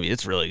see the movie.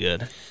 It's really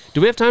good.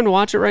 Do we have time to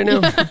watch it right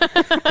now?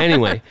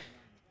 Anyway,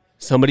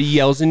 somebody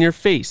yells in your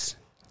face.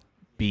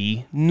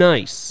 Be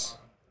nice.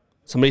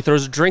 Somebody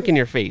throws a drink in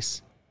your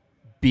face.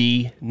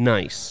 Be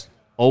nice.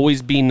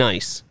 Always be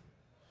nice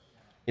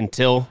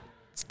until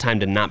it's time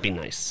to not be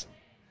nice.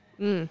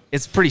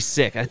 It's pretty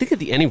sick. I think at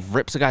the end he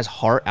rips a guy's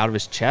heart out of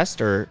his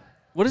chest, or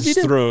what does he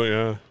do? throw,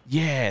 yeah.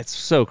 Yeah, it's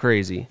so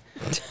crazy.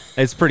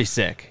 It's pretty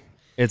sick.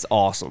 It's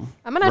awesome.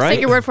 I'm going to take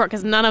your word for it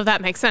because none of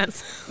that makes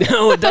sense.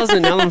 No, it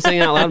doesn't. Now that I'm saying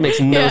it out loud, it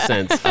makes no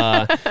sense.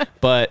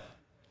 But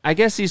I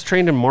guess he's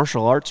trained in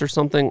martial arts or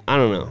something. I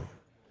don't know.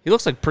 He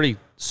looks like pretty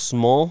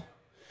small.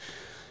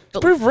 He's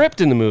pretty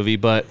ripped in the movie,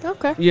 but,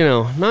 Okay. you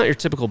know, not your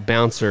typical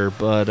bouncer,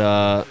 but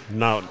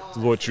Not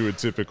what you would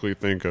typically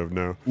think of,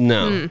 no.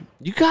 no.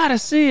 You got to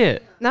see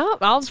it. No,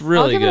 I'll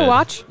Really give good. it a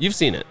watch. You've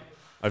seen it.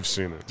 I've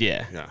seen it.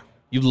 Yeah. Yeah.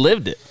 You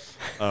lived it.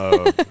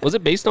 Was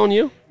it based on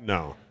you?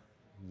 No.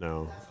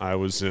 I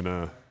was in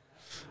a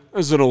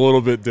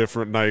little bit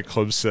different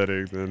nightclub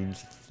setting than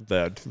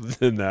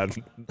that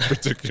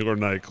particular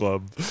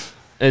nightclub.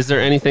 Is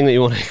there anything that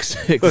you want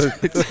to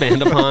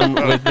expand upon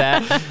with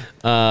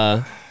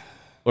that?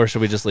 Or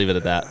should we just leave it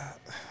at that?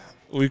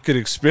 We could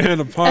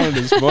expand upon it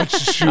as much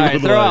as you All right,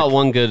 would throw like. out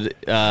one good.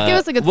 Give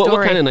us a good what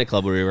story. kind of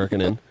nightclub were you working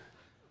in?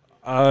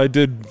 I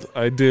did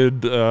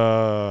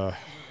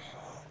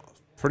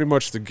pretty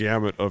much the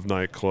gamut of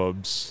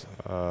nightclubs.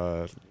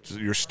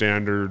 Your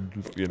standard,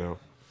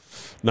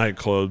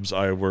 nightclubs.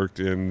 I worked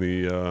in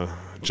the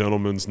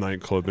gentleman's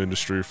nightclub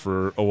industry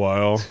for a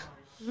while.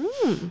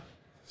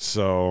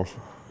 So,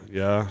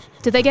 yeah.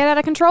 Did they get out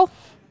of control?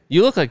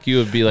 You look like you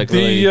would be like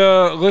really,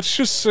 let's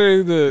just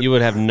say that you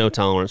would have no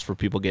tolerance for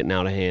people getting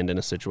out of hand in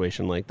a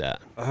situation like that,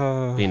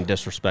 being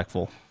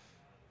disrespectful.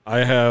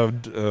 I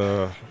had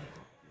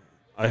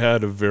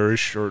a very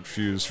short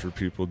fuse for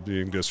people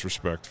being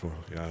disrespectful.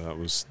 Yeah,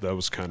 that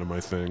was kind of my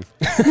thing.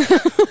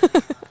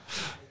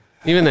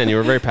 Even then, you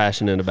were very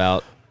passionate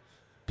about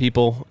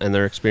people and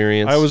their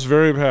experience. I was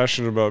very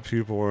passionate about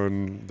people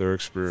and their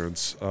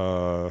experience.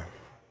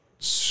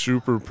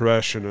 Super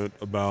passionate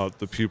about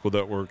the people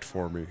that worked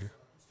for me.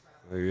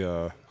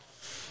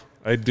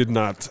 I did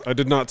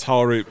not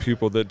tolerate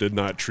people that did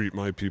not treat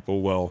my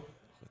people well.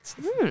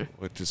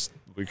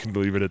 We can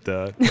leave it at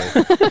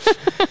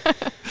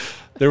that.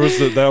 There was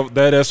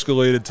that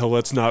escalated to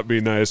let's not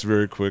be nice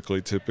very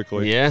quickly.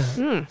 Typically,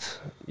 yeah.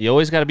 You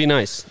always got to be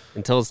nice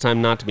until it's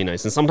time not to be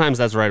nice, and sometimes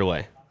that's right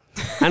away.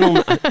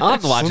 I'll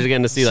have to watch it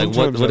again to see like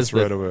what is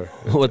right away.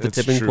 What the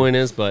tipping point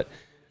is, but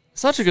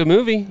such a good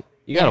movie.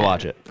 You got to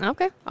watch it.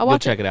 Okay, I'll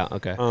watch check it out.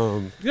 Okay.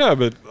 Yeah,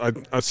 but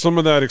I some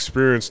of that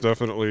experience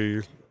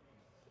definitely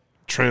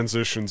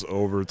transitions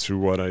over to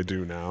what I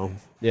do now.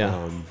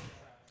 Yeah.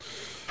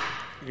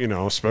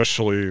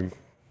 Especially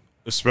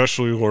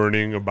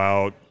learning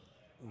about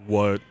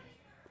what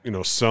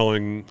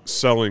selling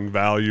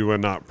value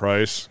and not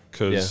price.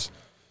 Because,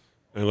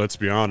 and let's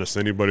be honest,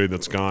 anybody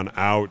that's gone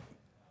out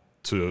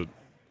to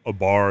a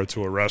bar,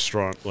 to a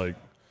restaurant, like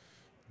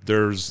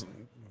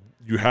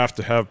you have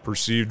to have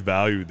perceived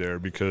value there,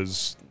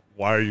 because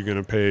why are you going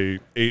to pay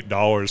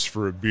 $8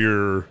 for a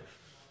beer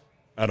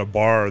at a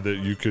bar that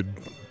you could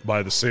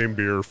buy the same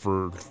beer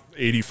for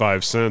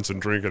 85 cents and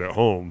drink it at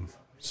home?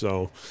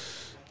 So,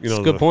 that's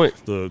a good point.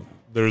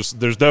 There's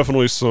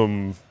definitely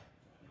some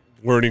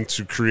learning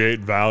to create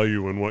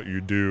value in what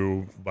you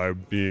do by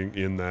being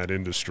in that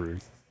industry.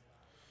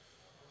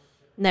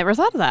 Never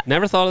thought of that.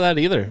 Never thought of that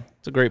either.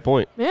 It's a great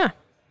point. Yeah.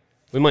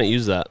 We might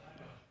use that.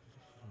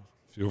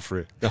 Feel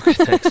free. Okay,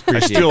 thanks. I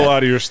steal a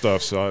lot of your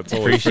stuff, so it's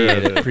only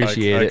fair.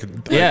 Appreciate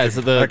it.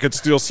 I could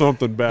steal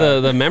something back.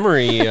 The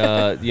memory,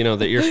 that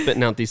you're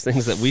spitting out these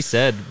things that we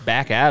said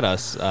back at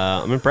us.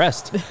 I'm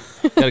impressed.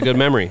 Got a good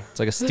memory. It's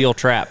like a steel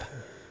trap.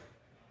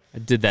 I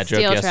did that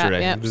joke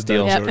yesterday. Yep.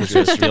 Steel guy.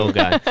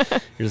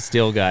 You're the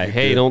steel guy.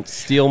 Hey, don't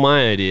steal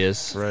my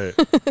ideas. Right.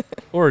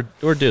 Or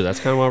do. That's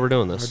kind of why we're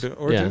doing this.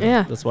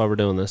 Yeah. That's why we're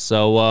doing this.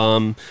 So,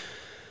 all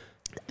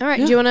right.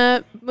 Do you want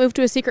to move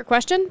to a secret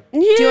question? Yeah.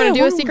 Do you want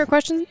to do a secret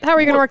question? How are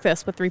we going to work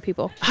this with 3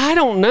 people? I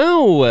don't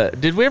know.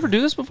 Did we ever do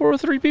this before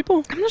with 3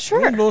 people? I'm not I sure.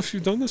 don't know if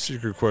you've done the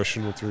secret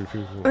question with 3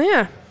 people. Oh,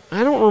 yeah.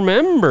 I don't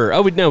remember.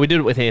 Oh, we did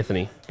it with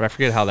Anthony, but I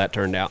forget how that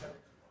turned out.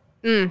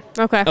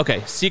 Okay.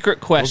 Okay,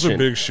 secret Those question. are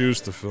big shoes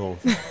to fill.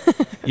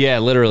 Yeah,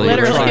 literally.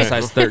 Literally. We're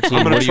size 13.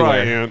 I'm going What to are you try,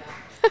 wearing? Ant.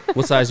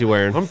 What size you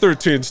wearing? I'm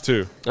 13s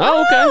too.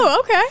 Oh, okay. Oh,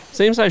 okay.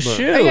 Same size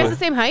shoe. Are you guys the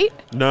same height?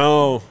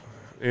 No.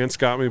 Ant's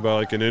got me by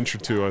like an inch or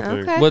 2, I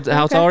think. Okay.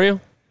 How tall are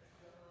you?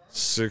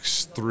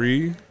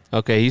 6'3".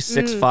 Okay, he's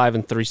 6'5"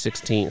 and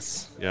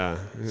 3/16. Yeah.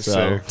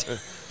 So-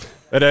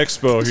 At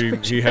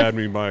Expo, he had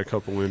me by a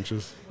couple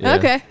inches. Yeah.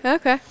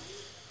 Okay.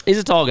 He's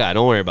a tall guy.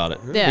 Don't worry about it.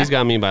 Yeah. He's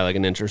got me by like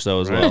an inch or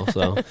so as well.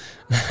 So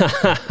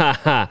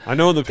I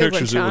know in the Big one,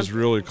 pictures it Sean. was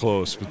really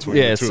close between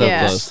Yeah, the it's two so of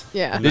us. close.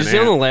 Yeah. And Did you then see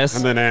on the Ant- last-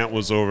 And then Ant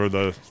was over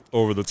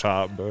the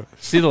top, but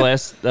see the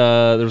last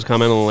there was a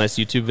comment on the last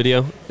YouTube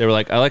video. They were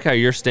like, I like how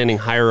you're standing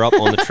higher up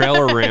on the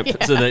trailer ramp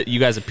so that you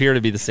guys appear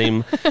to be the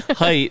same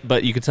height,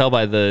 but you could tell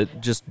by the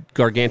just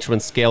gargantuan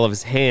scale of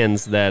his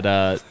hands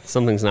that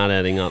something's not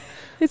adding up.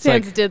 His It's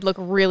like- hands did look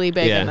really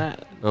big in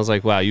that. I was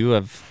like, wow, you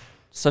have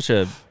such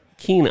a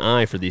keen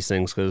eye for these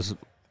things, because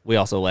we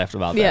also laughed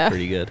about that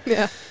pretty good.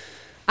 Yeah.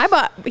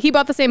 He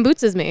bought the same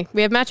boots as me.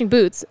 We have matching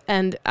boots,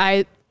 and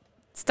I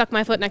stuck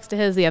my foot next to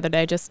his the other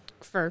day just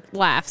for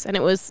laughs, and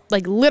it was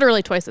like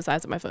literally twice the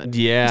size of my foot.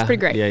 Yeah. It's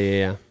pretty great.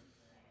 Yeah.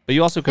 But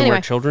you also can wear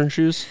Anyway. children's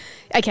shoes?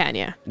 I can,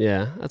 yeah.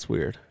 Yeah, that's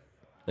weird.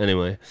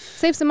 Anyway.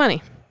 Save some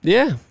money.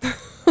 Yeah.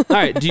 All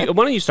right, why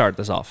don't you start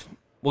this off?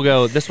 We'll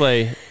go this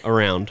way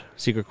around.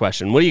 Secret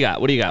question. What do you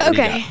got?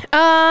 Okay.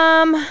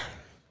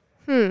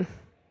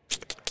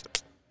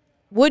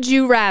 Would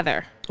you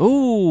rather?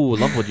 Ooh,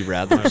 love Would You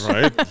Rather.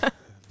 right?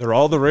 They're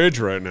all the rage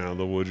right now,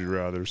 the would you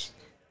rathers.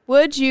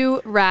 Would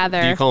you rather?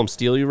 Do you call them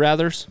Steal You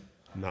Rathers?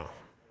 No.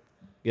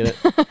 Get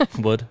it?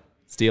 Would?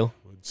 Steal?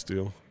 Would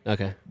steal.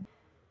 Okay.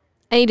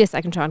 I need a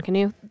second, Sean. Can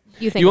you?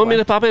 You think? You want me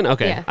of to pop in?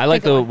 Okay. Yeah, I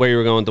like think of the one. way you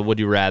were going with the Would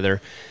You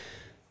Rather.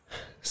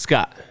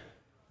 Scott,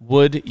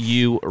 would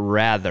you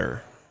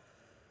rather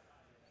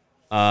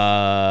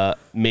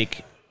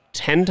make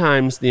 10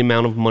 times the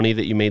amount of money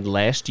that you made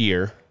last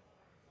year,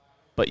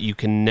 but you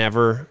can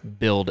never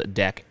build a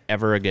deck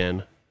ever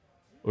again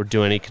or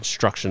do any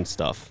construction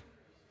stuff?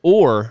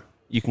 Or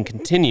you can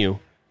continue,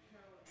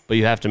 but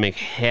you have to make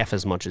half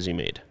as much as you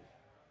made?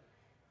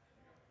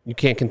 you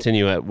can't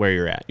continue at where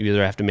you're at. You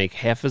either have to make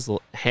half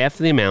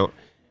the amount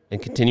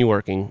and continue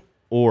working,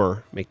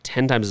 or make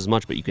 10 times as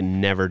much, but you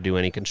can never do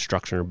any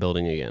construction or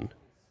building again.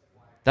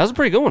 That was a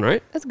pretty good one,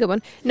 right? That's a good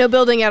one. No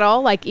building at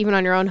all, like even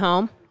on your own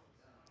home.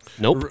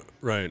 Nope.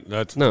 Right.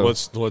 That's No.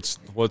 what's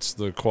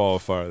the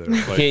qualifier there?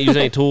 You can't use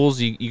any tools.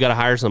 You got to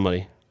hire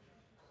somebody.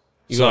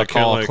 You So I got to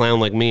can't, call a like- clown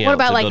like me What out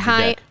about to like build your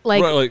deck.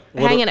 Right,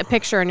 what hanging a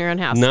picture in your own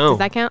house? No. Does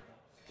that count?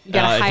 You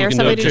gotta If you hire can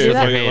somebody to okay, do if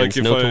that. I- hands,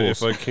 no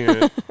tools. if I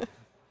can't,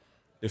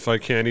 if I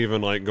can't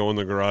even like go in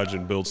the garage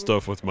and build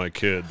stuff with my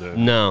kid,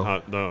 then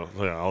No.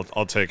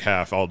 I'll take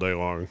half all day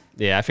long.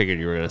 Yeah, I figured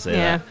you were going to say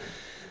Yeah.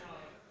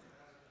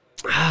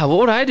 that. What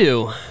would I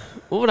do?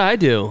 What would I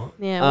do?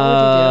 Yeah,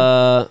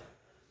 what would you do?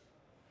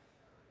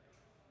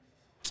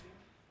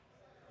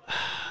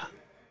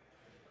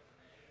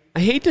 I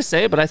hate to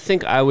say it, but I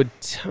think I would.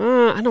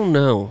 I don't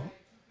know.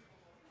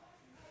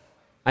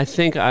 I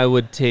think I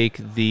would take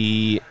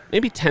the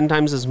maybe 10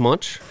 times as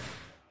much,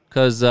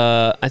 because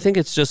I think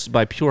it's just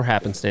by pure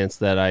happenstance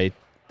that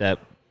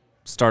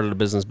started a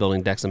business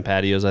building decks and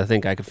patios. I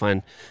think I could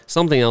find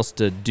something else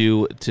to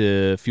do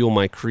to fuel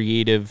my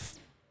creative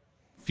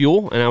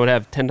fuel, and I would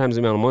have 10 times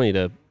the amount of money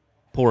to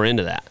pour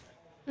into that.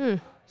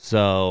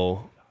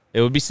 So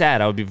it would be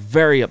sad. I would be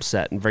very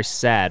upset and very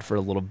sad for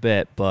a little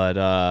bit, but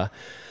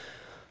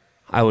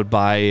I would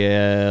buy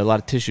a lot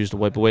of tissues to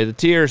wipe away the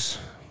tears,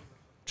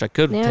 which I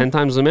could Yeah. 10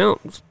 times the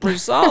amount. It's pretty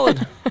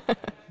solid.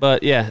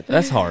 But yeah,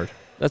 that's hard.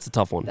 That's a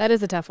tough one. That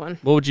is a tough one.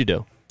 What would you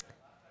do?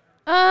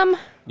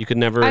 You could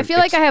never. I feel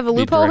like I have a be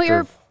loophole director here.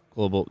 of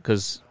Global,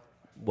 because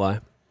why?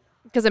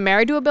 Because I'm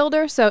married to a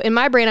builder, so in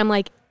my brain, I'm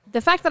like,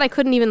 the fact that I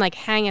couldn't even like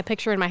hang a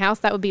picture in my house,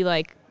 that would be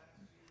like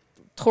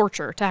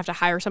torture to have to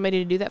hire somebody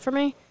to do that for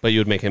me. But you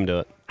would make him do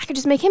it. I could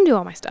just make him do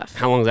all my stuff.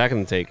 How long is that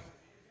going to take?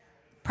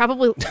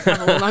 Probably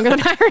longer than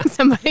hiring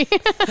somebody.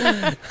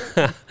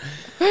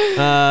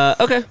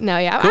 Okay. No,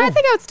 yeah, Cool. I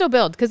think I would still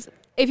build, because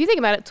if you think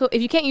about it,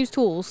 if you can't use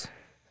tools,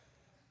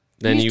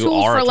 Then use you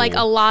tools are for like a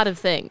tool. lot of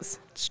things.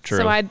 It's true.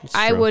 So It's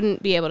I true.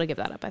 wouldn't be able to give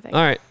that up, I think.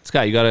 All right,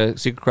 Scott, you got a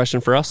secret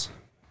question for us?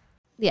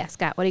 Yeah,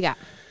 Scott, what do you got?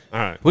 All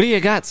right. What do you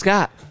got,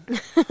 Scott?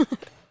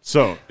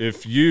 So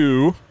if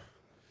you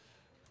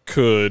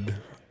could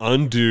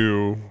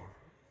undo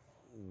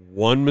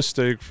one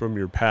mistake from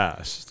your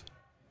past,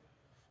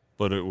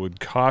 but it would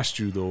cost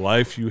you the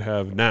life you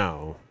have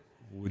now,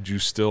 would you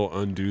still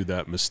undo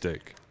that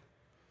mistake?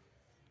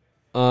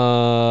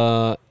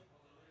 No,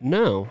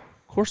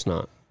 of course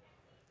not.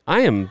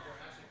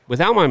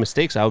 Without my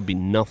mistakes, I would be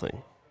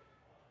nothing.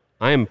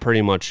 I am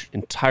pretty much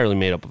entirely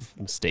made up of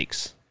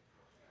mistakes.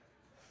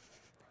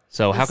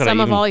 So how could I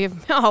Some even...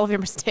 all of your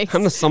mistakes.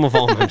 I'm the sum of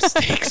all my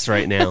mistakes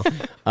right now.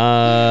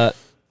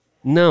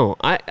 No,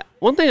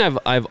 one thing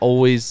I've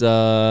always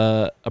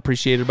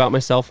appreciated about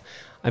myself,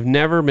 I've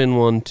never been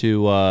one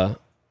to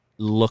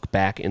look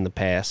back in the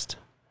past.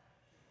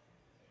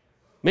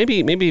 Maybe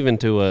even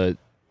to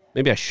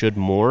maybe I should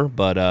more,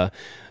 but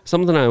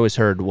something I always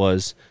heard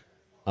was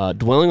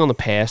dwelling on the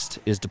past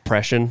is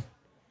depression,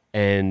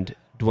 and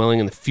dwelling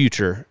in the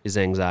future is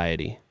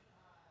anxiety.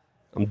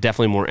 I'm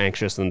definitely more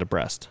anxious than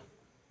depressed,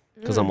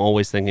 because I'm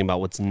always thinking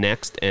about what's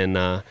next, and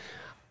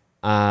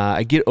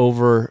I get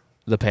over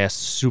the past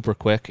super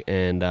quick,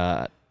 and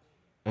I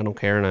don't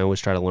care, and I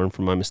always try to learn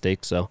from my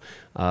mistakes, so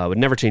I would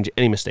never change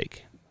any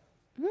mistake.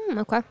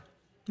 Okay.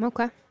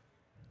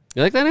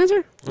 You like that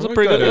answer? That's like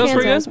pretty that good. That was answer.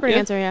 pretty good. That's a pretty Yeah.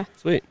 answer, yeah.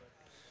 Sweet.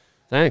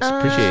 Thanks.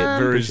 Appreciate it.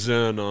 Very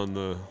zen on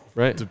the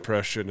Right.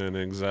 depression and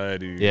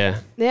anxiety. Yeah.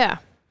 Yeah.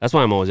 That's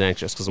why I'm always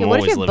anxious, because I'm Yeah, what if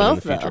always you have living in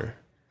both, the though? future.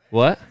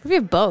 What? What if you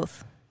have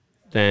both?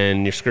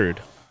 Then you're screwed.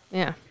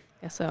 Yeah,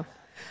 guess so.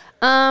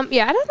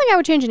 Yeah, I don't think I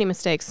would change any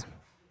mistakes.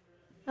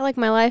 I like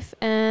my life,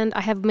 and I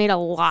have made a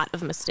lot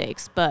of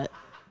mistakes, but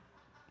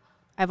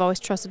I've always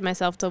trusted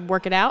myself to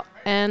work it out,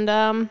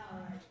 and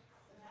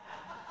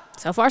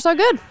so far so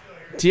good.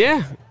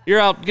 Yeah. You're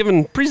out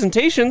giving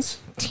presentations.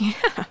 Yeah.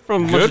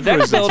 From a bunch of Good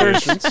deck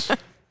builders. presentations. Very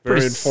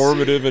Pretty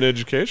informative and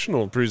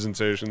educational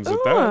presentations at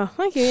Oh, that.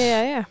 thank you.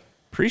 Yeah.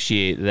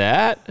 Appreciate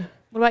that.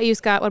 What about you,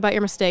 Scott? What about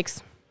your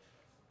mistakes?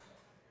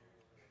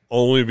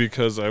 Only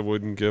because I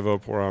wouldn't give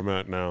up where I'm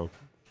at now.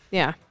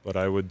 Yeah. But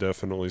I would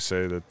definitely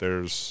say that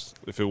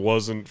if it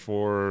wasn't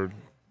for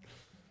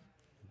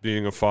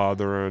being a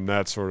father and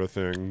that sort of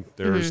thing,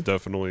 there's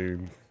definitely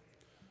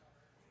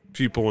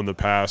people in the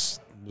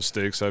past,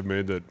 mistakes I've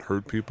made that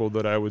hurt people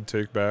that I would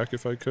take back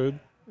if I could.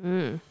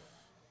 You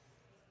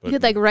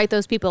could like write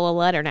those people a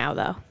letter now,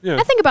 though. Yeah.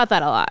 I think about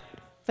that a lot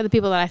for the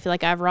people that I feel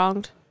like I've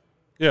wronged.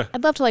 Yeah.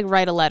 I'd love to like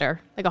write a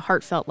letter, like a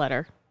heartfelt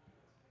letter.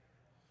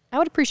 I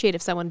would appreciate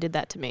if someone did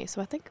that to me.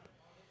 So I think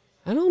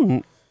I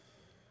don't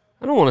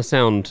want to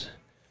sound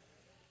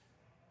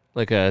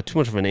like too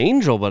much of an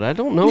angel, but I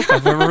don't know if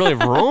I've ever really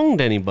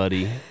wronged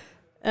anybody.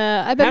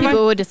 I bet Have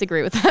people I? would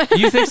disagree with that.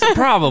 You think so?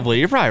 Probably.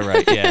 You're probably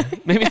right. Yeah.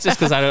 Maybe it's just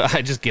because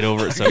I just get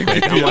over it so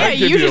quick. I'm Yeah, like,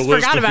 you just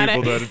forgot about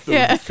it. That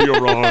Yeah. feel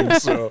wrong.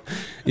 So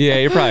yeah,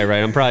 you're probably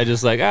right. I'm probably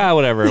just like,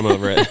 whatever. I'm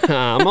over it.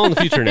 I'm on the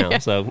future now,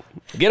 so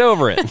get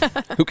over it.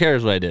 Who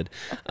cares what I did?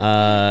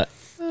 Yeah,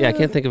 Yeah, I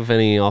can't think of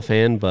any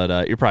offhand,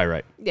 but you're probably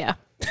right. Yeah.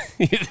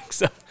 You think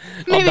so?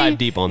 Maybe. I'll dive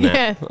deep on that.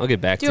 Yeah. I'll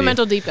get back Do to a you.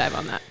 mental deep dive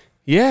on that.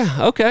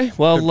 Yeah, okay.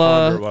 Well, Could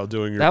ponder while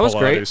doing your that was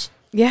great. Pilates.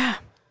 Yeah.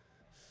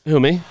 Who,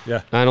 me?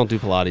 Yeah. I don't do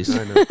Pilates.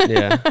 I know.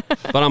 Yeah.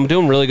 But I'm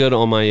doing really good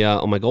on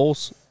my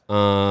goals.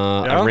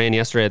 I ran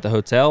yesterday at the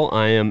hotel.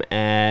 I am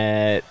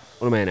at,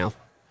 what am I at now?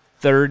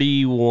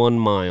 31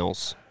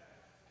 miles.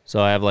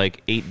 So I have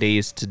like 8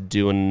 days to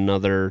do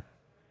another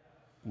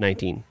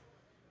 19.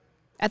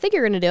 I think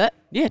you're going to do it.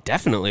 Yeah,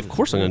 definitely. Of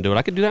course I'm going to do it.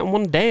 I could do that in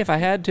one day if I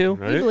had to.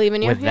 Right? We believe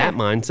in you. With Yeah. that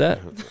mindset.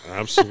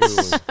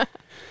 Absolutely.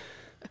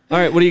 All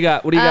right, what do you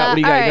got? What do you got? all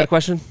You got right. a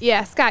question?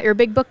 Yeah, Scott, you're a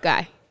big book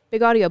guy.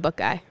 Big audio book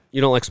guy.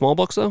 You don't like small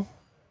books, though?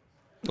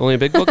 Only a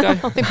big book guy?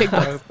 Only big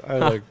books. I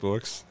like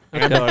books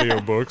and audio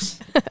books.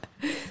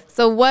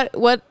 So what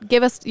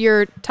give us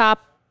your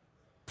top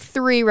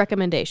 3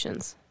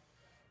 recommendations.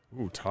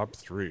 Ooh, top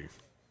 3.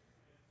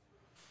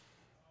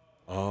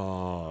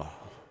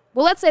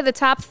 Well, let's say the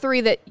top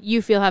 3 that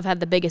you feel have had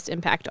the biggest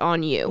impact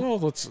on you. Well,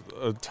 let's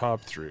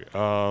top 3.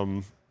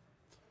 I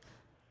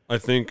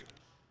think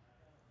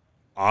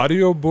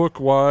audiobook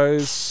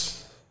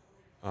wise,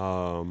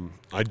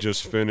 I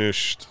just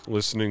finished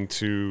listening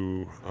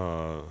to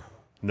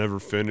Never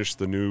Finished,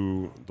 the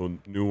new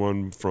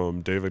one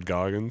from David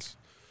Goggins.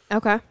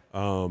 Okay.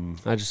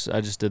 I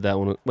just did that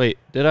one. Wait,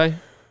 did I?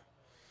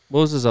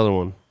 What was this other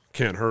one?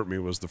 Can't Hurt Me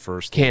was the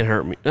first. Can't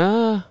Hurt Me.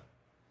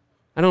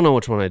 I don't know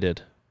which one I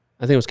did.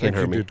 I think it was Can't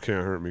Hurt you Me. did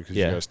Can't Hurt Me because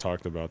Yeah. you guys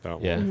talked about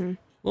that Yeah. one.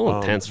 A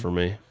little intense for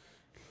me.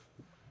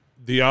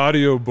 The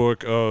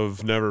audiobook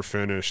of Never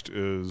Finished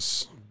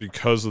is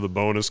because of the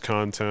bonus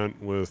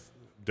content with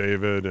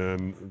David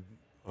and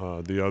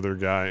the other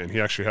guy, and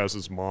he actually has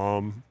his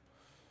mom.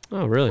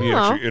 Oh, really? He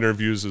Aw. actually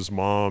interviews his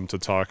mom to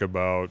talk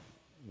about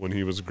when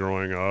he was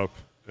growing up,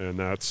 and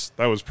that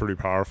was pretty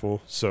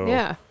powerful. So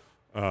Yeah.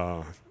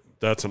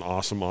 that's an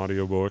awesome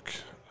audiobook.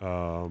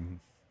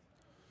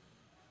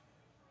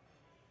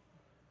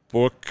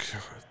 Book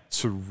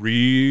to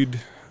read.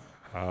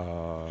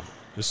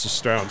 This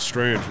sounds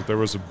strange, but there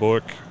was a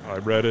book, I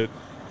read it,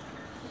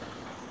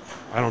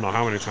 I don't know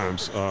how many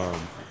times.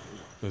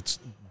 It's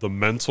The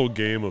Mental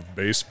Game of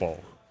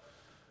Baseball.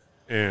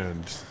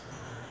 And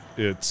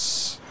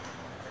it's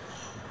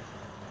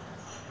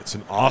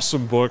an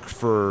awesome book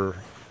for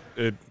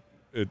it.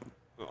 It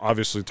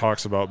obviously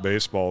talks about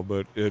baseball,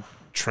 but it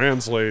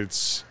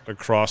translates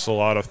across a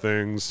lot of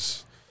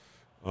things,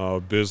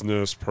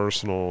 business,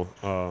 personal.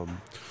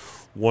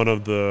 One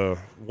of the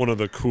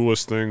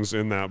coolest things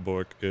in that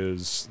book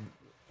is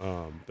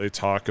they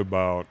talk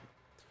about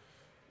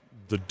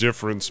the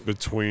difference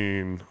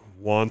between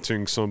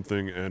wanting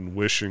something and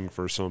wishing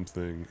for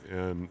something,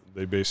 and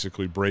they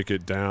basically break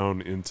it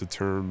down into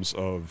terms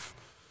of,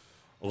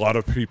 a lot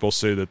of people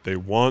say that they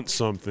want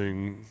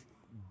something,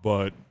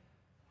 but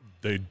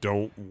they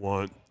don't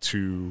want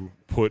to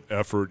put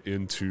effort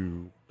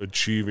into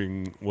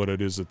achieving what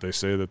it is that they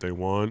say that they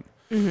want.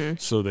 Mm-hmm.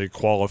 So they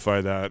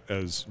qualify that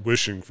as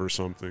wishing for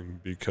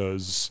something,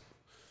 because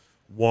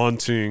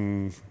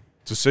wanting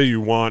to say you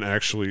want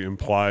actually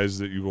implies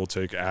that you will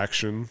take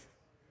action.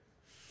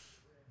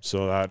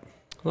 So that,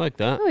 I like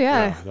that. Oh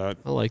yeah. that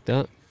I like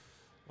that.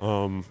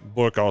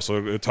 book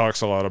also, it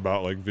talks a lot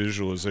about like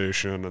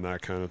visualization and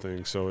that kind of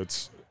thing. So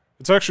it's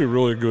actually a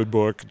really good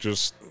book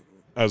just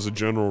as a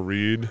general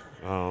read.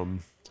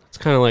 It's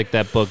kind of like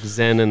that book,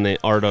 Zen and the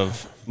Art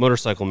of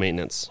Motorcycle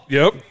Maintenance.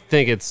 Yep. I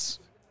think this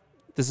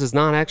is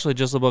not actually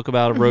just a book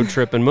about a road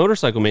trip and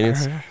motorcycle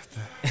maintenance.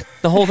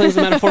 The whole thing's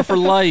a metaphor for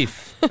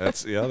life.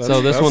 That's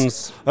So this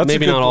one's that's a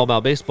maybe good not all book.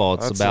 about baseball.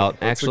 It's about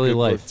That's a actually good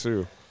book, life.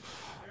 too.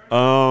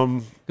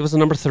 Give us a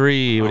number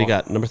 3. What do you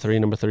got? Number 3.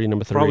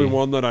 Probably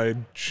one that I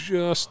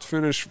just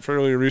finished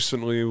fairly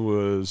recently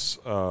was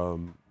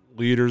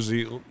Leaders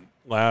Eat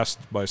Last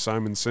by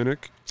Simon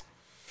Sinek.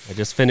 I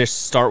just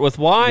finished Start With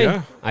Why.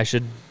 Yeah. I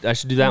should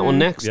do that one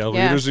next. Yeah,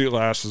 Yeah. Leaders Eat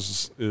Last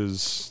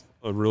is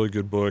a really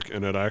good book,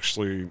 and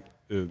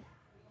it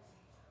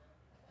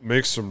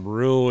makes some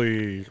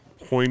really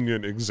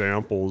poignant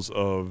examples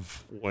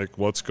of like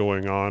what's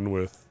going on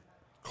with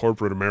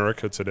corporate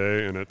America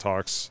today, and it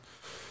talks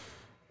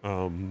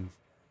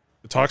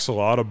a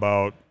lot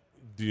about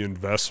the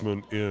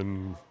investment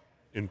in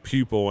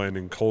people and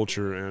in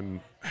culture,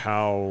 and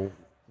how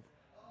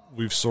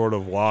we've sort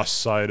of lost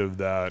sight of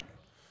that,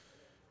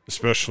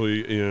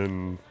 especially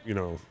in,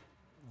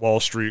 Wall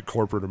Street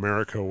corporate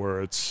America,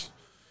 where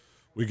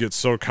we get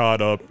so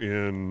caught up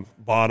in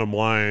bottom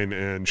line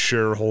and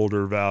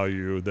shareholder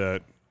value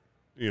that,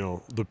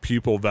 the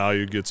people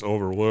value gets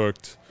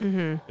overlooked.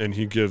 Mm-hmm. And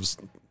he gives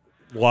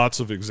lots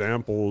of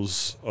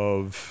examples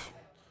of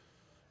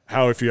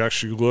how, if you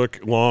actually look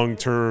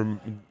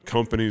long-term,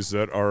 companies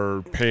that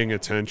are paying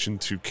attention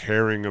to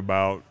caring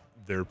about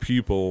their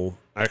people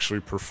actually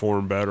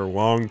perform better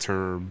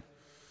long-term.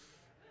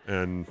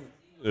 And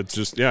it's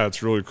just,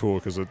 it's really cool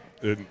because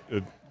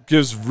it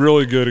gives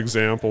really good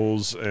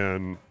examples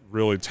and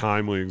really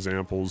timely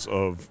examples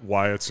of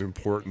why it's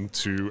important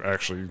to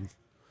actually,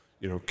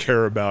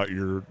 care about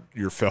your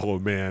fellow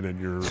man and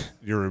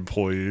your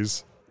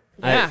employees.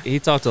 Yeah. He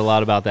talked a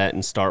lot about that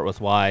in Start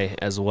With Why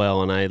as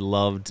well, and I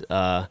loved,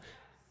 that's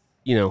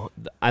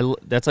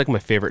like my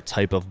favorite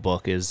type of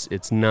book. Is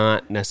it's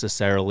not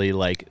necessarily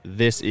like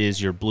this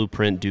is your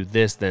blueprint, do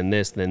this, then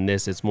this, then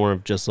this. It's more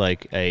of just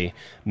like a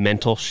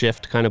mental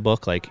shift kind of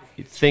book. Like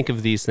think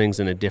of these things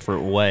in a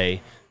different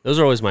way. Those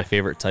are always my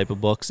favorite type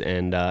of books,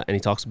 and he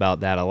talks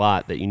about that a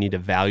lot. That you need to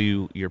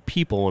value your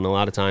people, and a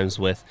lot of times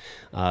with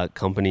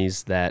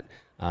companies that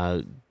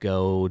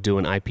go do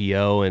an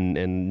IPO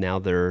and now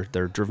they're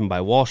driven by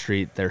Wall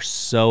Street, they're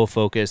so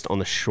focused on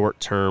the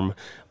short-term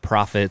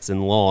profits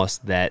and loss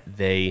that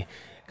they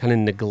kind of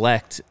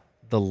neglect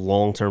the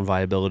long-term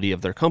viability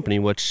of their company,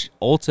 which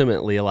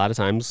ultimately a lot of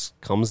times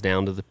comes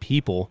down to the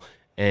people,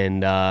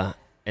 and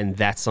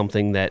that's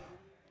something that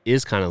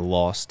is kind of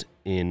lost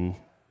in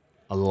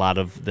a lot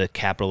of the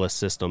capitalist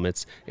system.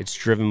 It's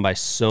driven by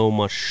so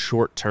much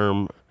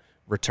short-term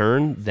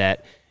return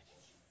that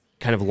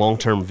kind of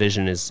long-term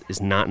vision is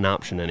not an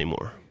option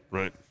anymore.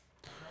 Right.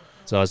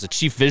 So as a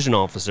chief vision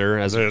officer,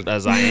 as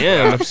I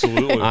am,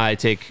 Absolutely. I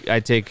take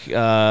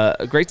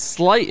a great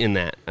slight in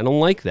that. I don't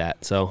like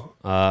that. So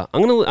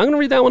I'm gonna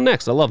read that one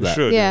next. I love that.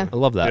 You should. Yeah. I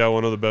love that. Yeah,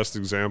 one of the best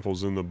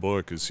examples in the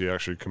book is he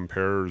actually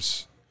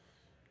compares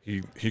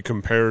he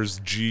compares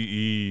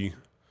GE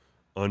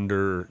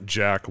under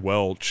Jack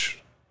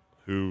Welch,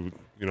 who,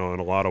 in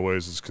a lot of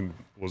ways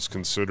was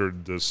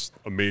considered this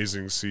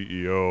amazing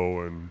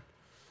CEO and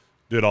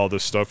did all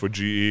this stuff with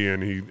GE,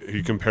 and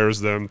he compares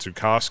them to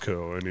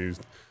Costco, and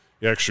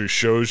he actually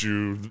shows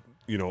you,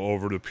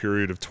 over the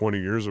period of 20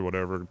 years or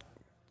whatever,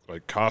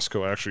 like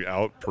Costco actually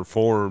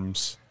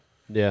outperforms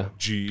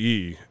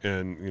GE,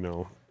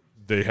 and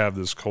they have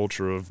this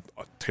culture of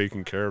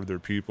taking care of their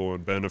people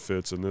and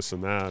benefits and this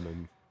and that,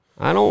 and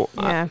I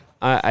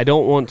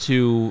don't want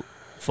to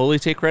fully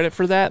take credit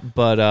for that,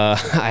 but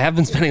I have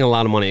been spending a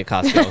lot of money at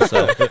Costco,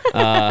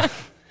 so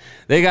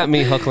they got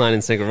me hook, line,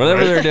 and sinker.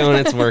 Whatever they're doing,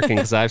 it's working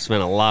because I've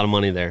spent a lot of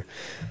money there.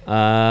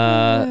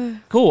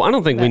 Cool. I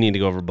don't think we need to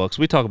go over books.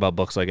 We talk about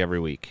books like every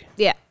week.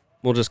 Yeah.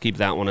 We'll just keep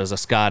that one as a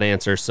Scott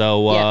answer.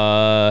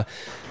 So,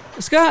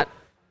 Scott,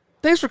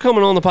 thanks for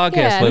coming on the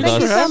podcast with thank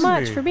us. you so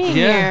much for being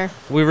here.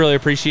 We really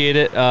appreciate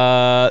it.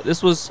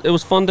 It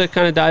was fun to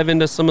kind of dive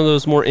into some of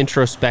those more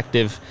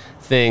introspective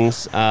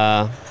things.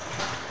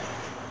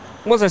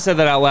 Once I said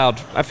that out loud,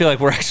 I feel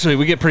like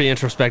we get pretty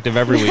introspective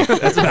every week.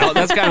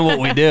 That's kind of what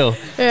we do.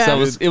 Yeah.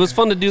 So it was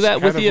fun to do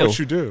that with you. What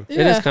you do.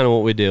 It is kind of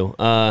what we do.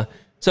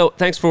 So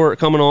thanks for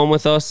coming on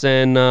with us,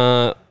 and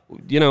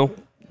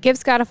Give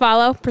Scott a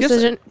follow.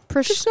 Precision.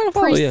 Give Scott a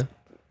follow. Yeah.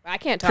 I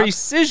can't talk.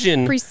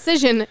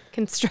 Precision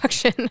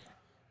Construction.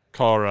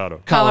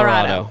 Colorado.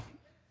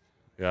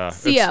 Yeah,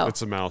 CO.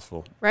 it's a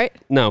mouthful. Right?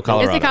 No,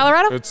 Colorado. Is it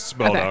Colorado? It's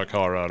spelled Okay. out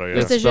Colorado. Yeah.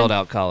 It's Precision. spelled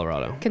out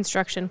Colorado.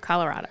 Construction,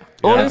 Colorado.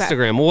 On Okay.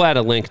 Instagram, we'll add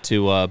a link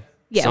to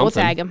Yeah, something. we'll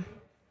tag him.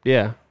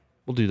 Yeah,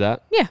 we'll do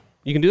that. Yeah,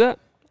 You can do that?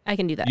 I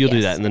can do that. You'll do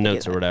yes, that in the I can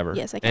notes do or that. whatever.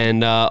 Yes, I can.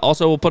 And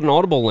also, we'll put an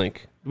Audible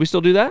link. Do we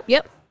still do that?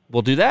 Yep.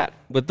 We'll do that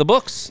with the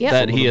books Yep.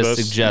 that Some he of the has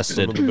best- suggested.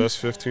 Some of the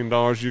best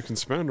 $15 you can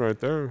spend right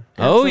there.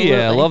 Oh, yeah. I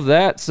Absolutely. love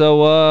that.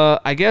 So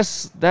I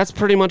guess that's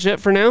pretty much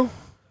it for now.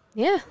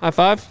 Yeah. High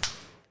five.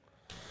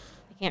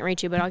 I can't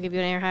reach you, but I'll give you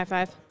an air high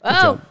five.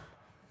 Oh,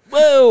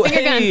 Whoa.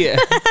 Finger Hey.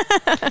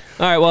 All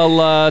right.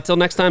 Well, till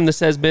next time, this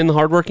has been the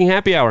Hardworking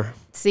Happy Hour.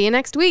 see you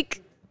next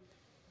week.